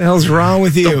 The hell's wrong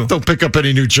with you? Don't pick up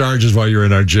any new charges while you're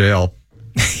in our jail.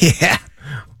 Yeah.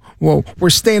 Well, we're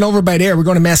staying over by there. We're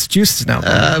going to Massachusetts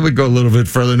now. We go a little bit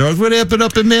further north. What happened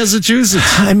up in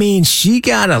Massachusetts? I mean, she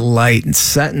got a light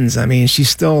sentence. I mean, she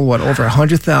stole, over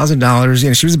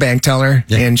 $100,000. She was a bank teller,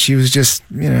 and she was just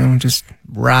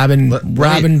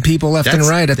robbing people left and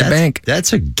right at the bank.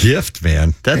 That's a gift,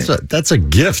 man. That's a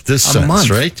gift this sentence,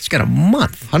 month. Right? She's got a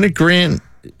month. $100,000.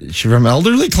 She's from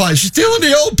elderly clients. She's stealing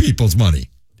the old people's money.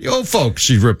 The old folks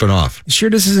she's ripping off. You sure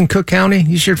this isn't Cook County?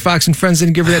 You sure Fox and Friends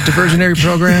didn't give her that diversionary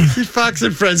program? Fox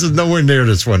and Friends is nowhere near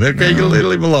this one, okay? No.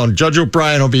 Leave him alone. Judge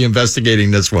O'Brien will be investigating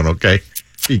this one, okay?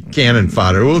 Be cannon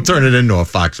fodder. We'll turn it into a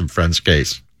Fox and Friends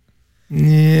case.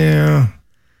 Yeah.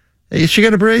 Hey, she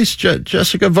got a brace.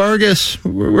 Jessica Vargas,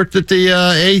 who worked at the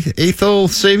Athol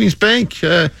Savings Bank. She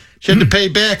had to pay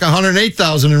back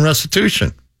 $108,000 in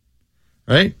restitution,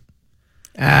 right?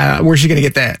 Where's she going to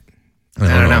get that?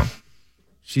 I don't know.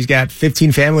 She's got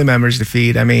 15 family members to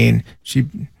feed. I mean,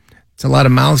 it's a lot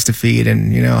of mouths to feed,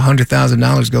 and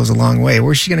 $100,000 goes a long way.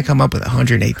 Where's she going to come up with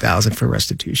 $108,000 for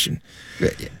restitution?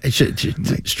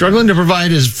 Struggling to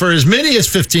provide for as many as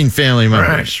 15 family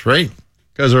members, right?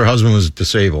 Because her husband was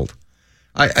disabled.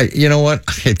 You know what?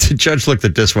 The judge looked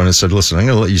at this one and said, "Listen, I'm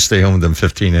going to let you stay home with them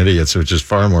 15 idiots, which is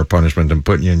far more punishment than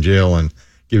putting you in jail and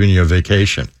giving you a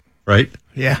vacation." right?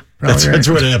 Yeah. That's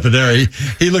what happened there.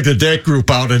 He looked at that group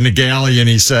out in the galley and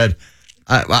he said,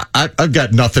 I've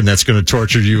got nothing that's going to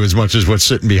torture you as much as what's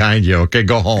sitting behind you. Okay,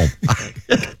 go home.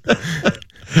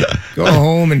 Go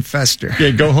home and fester.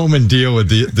 Yeah, go home and deal with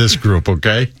this group,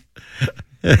 okay?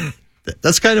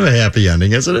 That's kind of a happy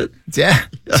ending, isn't it? Yeah.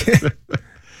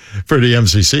 For the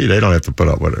MCC, they don't have to put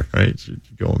up with her, right? She's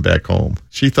going back home.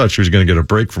 She thought she was going to get a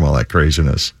break from all that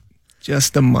craziness.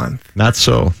 Just a month. Not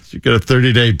so. You get a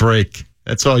 30-day break.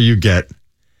 That's all you get.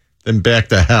 Then back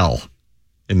to hell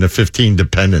in the 15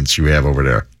 dependents you have over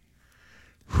there.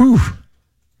 Whew.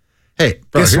 Hey,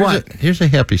 bro, guess what? Here's a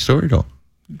happy story, though.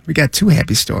 We got 2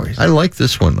 happy stories. I like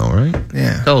this one, though, right?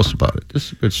 Yeah. Tell us about it. This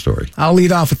is a good story. I'll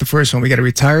lead off with the first one. We got a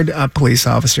retired police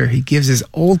officer. He gives his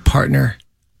old partner,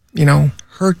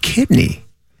 her kidney.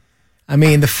 I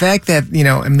mean, the fact that,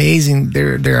 amazing,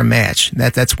 they're a match.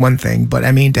 That's one thing. But,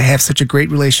 I mean, to have such a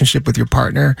great relationship with your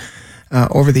partner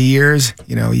over the years,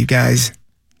 you guys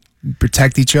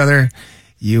protect each other.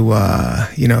 You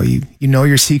know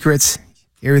your secrets.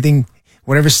 Everything,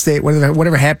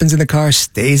 whatever happens in the car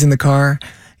stays in the car.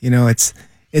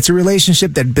 It's a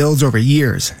relationship that builds over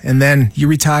years. And then you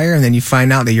retire and then you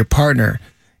find out that your partner,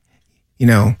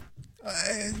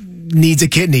 needs a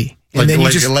kidney. And then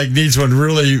needs one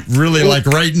really, really, like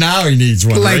right now he needs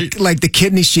one, right? Like the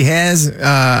kidney she has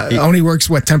only works,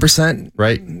 10%?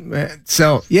 Right.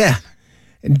 So, yeah.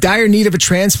 In dire need of a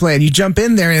transplant. You jump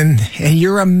in there and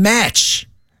you're a match.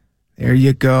 There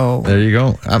you go. There you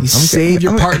go. You save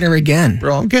your partner again.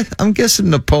 Bro, I'm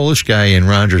guessing the Polish guy in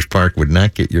Rogers Park would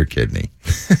not get your kidney.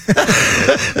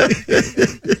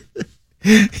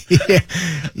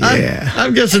 Yeah.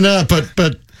 I'm guessing not,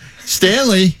 but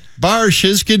Stanley Barsh,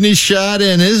 his kidney shot,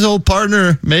 and his old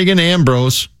partner, Megan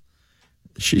Ambrose,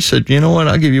 she said, you know what,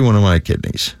 I'll give you one of my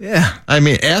kidneys. Yeah. I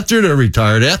mean, after they're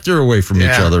retired, after they're away from each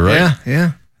other, right?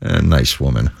 Yeah. A nice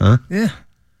woman, huh? Yeah.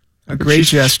 A great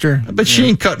gesture. But she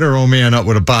ain't cutting her old man up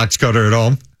with a box cutter at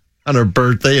home on her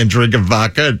birthday and drinking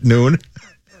vodka at noon.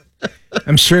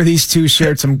 I'm sure these two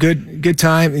shared some good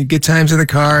times in the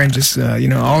car and just,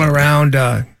 all around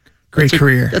great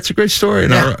career. That's a great story.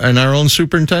 And our own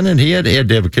superintendent, he had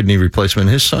to have a kidney replacement.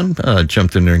 His son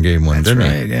jumped in there and gave him one,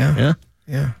 didn't he? Yeah.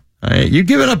 All right, you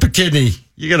giving up a kidney,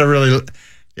 you got to really,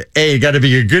 you got to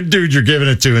be a good dude you're giving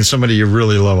it to and somebody you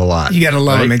really love a lot. You got to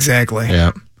love him, exactly.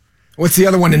 Yeah. What's the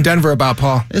other one in Denver about,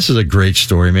 Paul? This is a great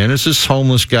story, man. It's this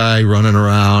homeless guy running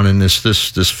around, and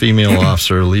this female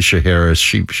officer, Alicia Harris,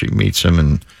 she meets him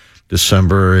in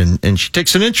December, and she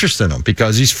takes an interest in him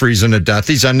because he's freezing to death.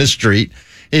 He's on the street.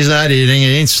 He's not eating.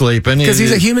 He ain't sleeping. Because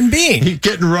he's a human being. He's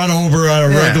getting run over on a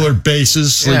regular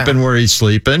basis, sleeping where he's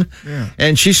sleeping. Yeah.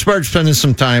 And she starts spending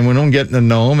some time with him, getting to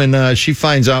know him, and she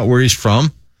finds out where he's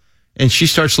from, and she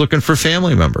starts looking for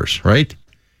family members, right?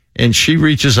 And she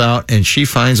reaches out and she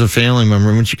finds a family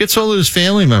member. When she gets hold of this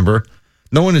family member,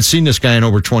 no one had seen this guy in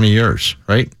over 20 years,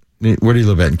 right? Where do you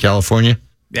live at? In California?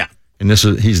 Yeah. And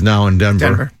he's now in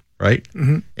Denver. Right?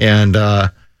 Mm-hmm.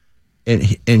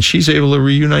 And she's able to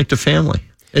reunite the family.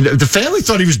 And the family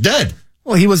thought he was dead.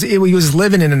 Well, he was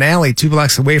living in an alley 2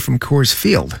 blocks away from Coors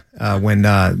Field when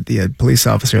the police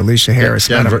officer, Alicia Harris,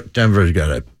 met him. Denver's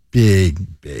got a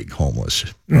big homeless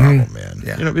problem, man.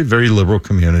 Yeah. A very liberal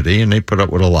community, and they put up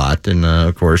with a lot. And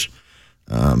of course,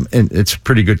 and it's a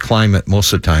pretty good climate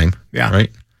most of the time. Yeah.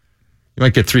 Right. You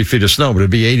might get 3 feet of snow, but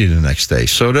it'd be 80 the next day.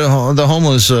 So the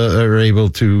homeless are able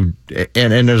to,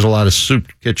 and there's a lot of soup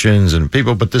kitchens and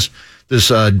people. But this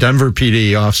Denver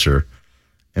PD officer,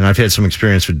 and I've had some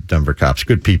experience with Denver cops.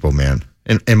 Good people, man.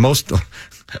 And most.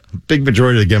 Big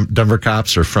majority of the Denver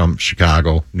cops are from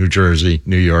Chicago, New Jersey,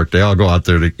 New York. They all go out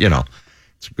there to,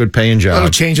 it's a good paying job. A little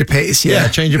change of pace, yeah. Yeah,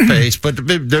 change of pace, but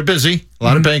they're busy. A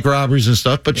lot of bank robberies and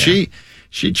stuff. But she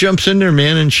jumps in there,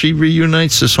 man, and she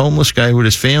reunites this homeless guy with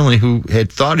his family who had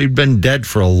thought he'd been dead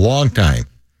for a long time.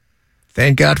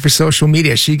 Thank God for social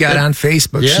media. She got on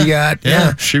Facebook.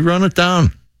 Yeah. She run it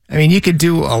down. I mean, you could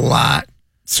do a lot.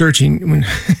 Searching when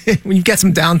you've got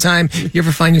some downtime, you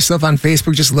ever find yourself on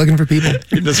Facebook just looking for people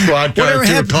in the squad car at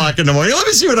 2 o'clock in the morning? Let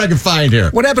me see what I can find here.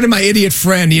 What happened to my idiot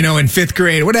friend? In 5th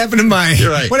grade. What happened to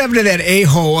What happened to that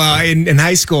a-hole in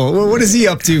high school? What is he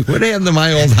up to? What happened to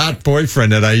my old hot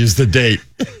boyfriend that I used to date?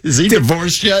 Is he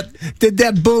divorced yet? Did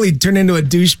that bully turn into a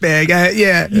douchebag?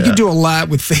 You could do a lot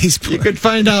with Facebook. You could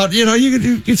find out. You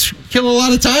could kill a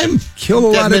lot of time.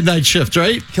 Midnight shift,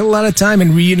 right? Kill a lot of time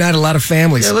and reunite a lot of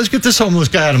families. Yeah, let's get this homeless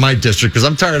guy out of my district because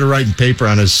I'm tired of writing paper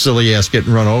on his silly ass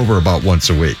getting run over about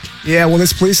once a week. Yeah, well,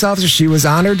 this police officer, she was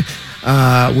honored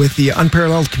with the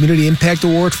Unparalleled Community Impact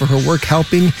Award for her work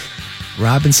helping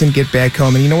Robinson get back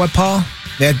home. And you know what, Paul?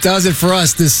 That does it for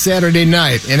us this Saturday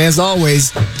night. And as always,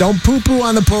 don't poo-poo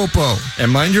on the PoPo.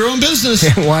 And mind your own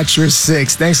business. And watch your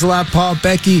six. Thanks a lot, Paul,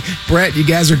 Becky, Brett. You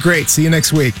guys are great. See you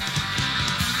next week.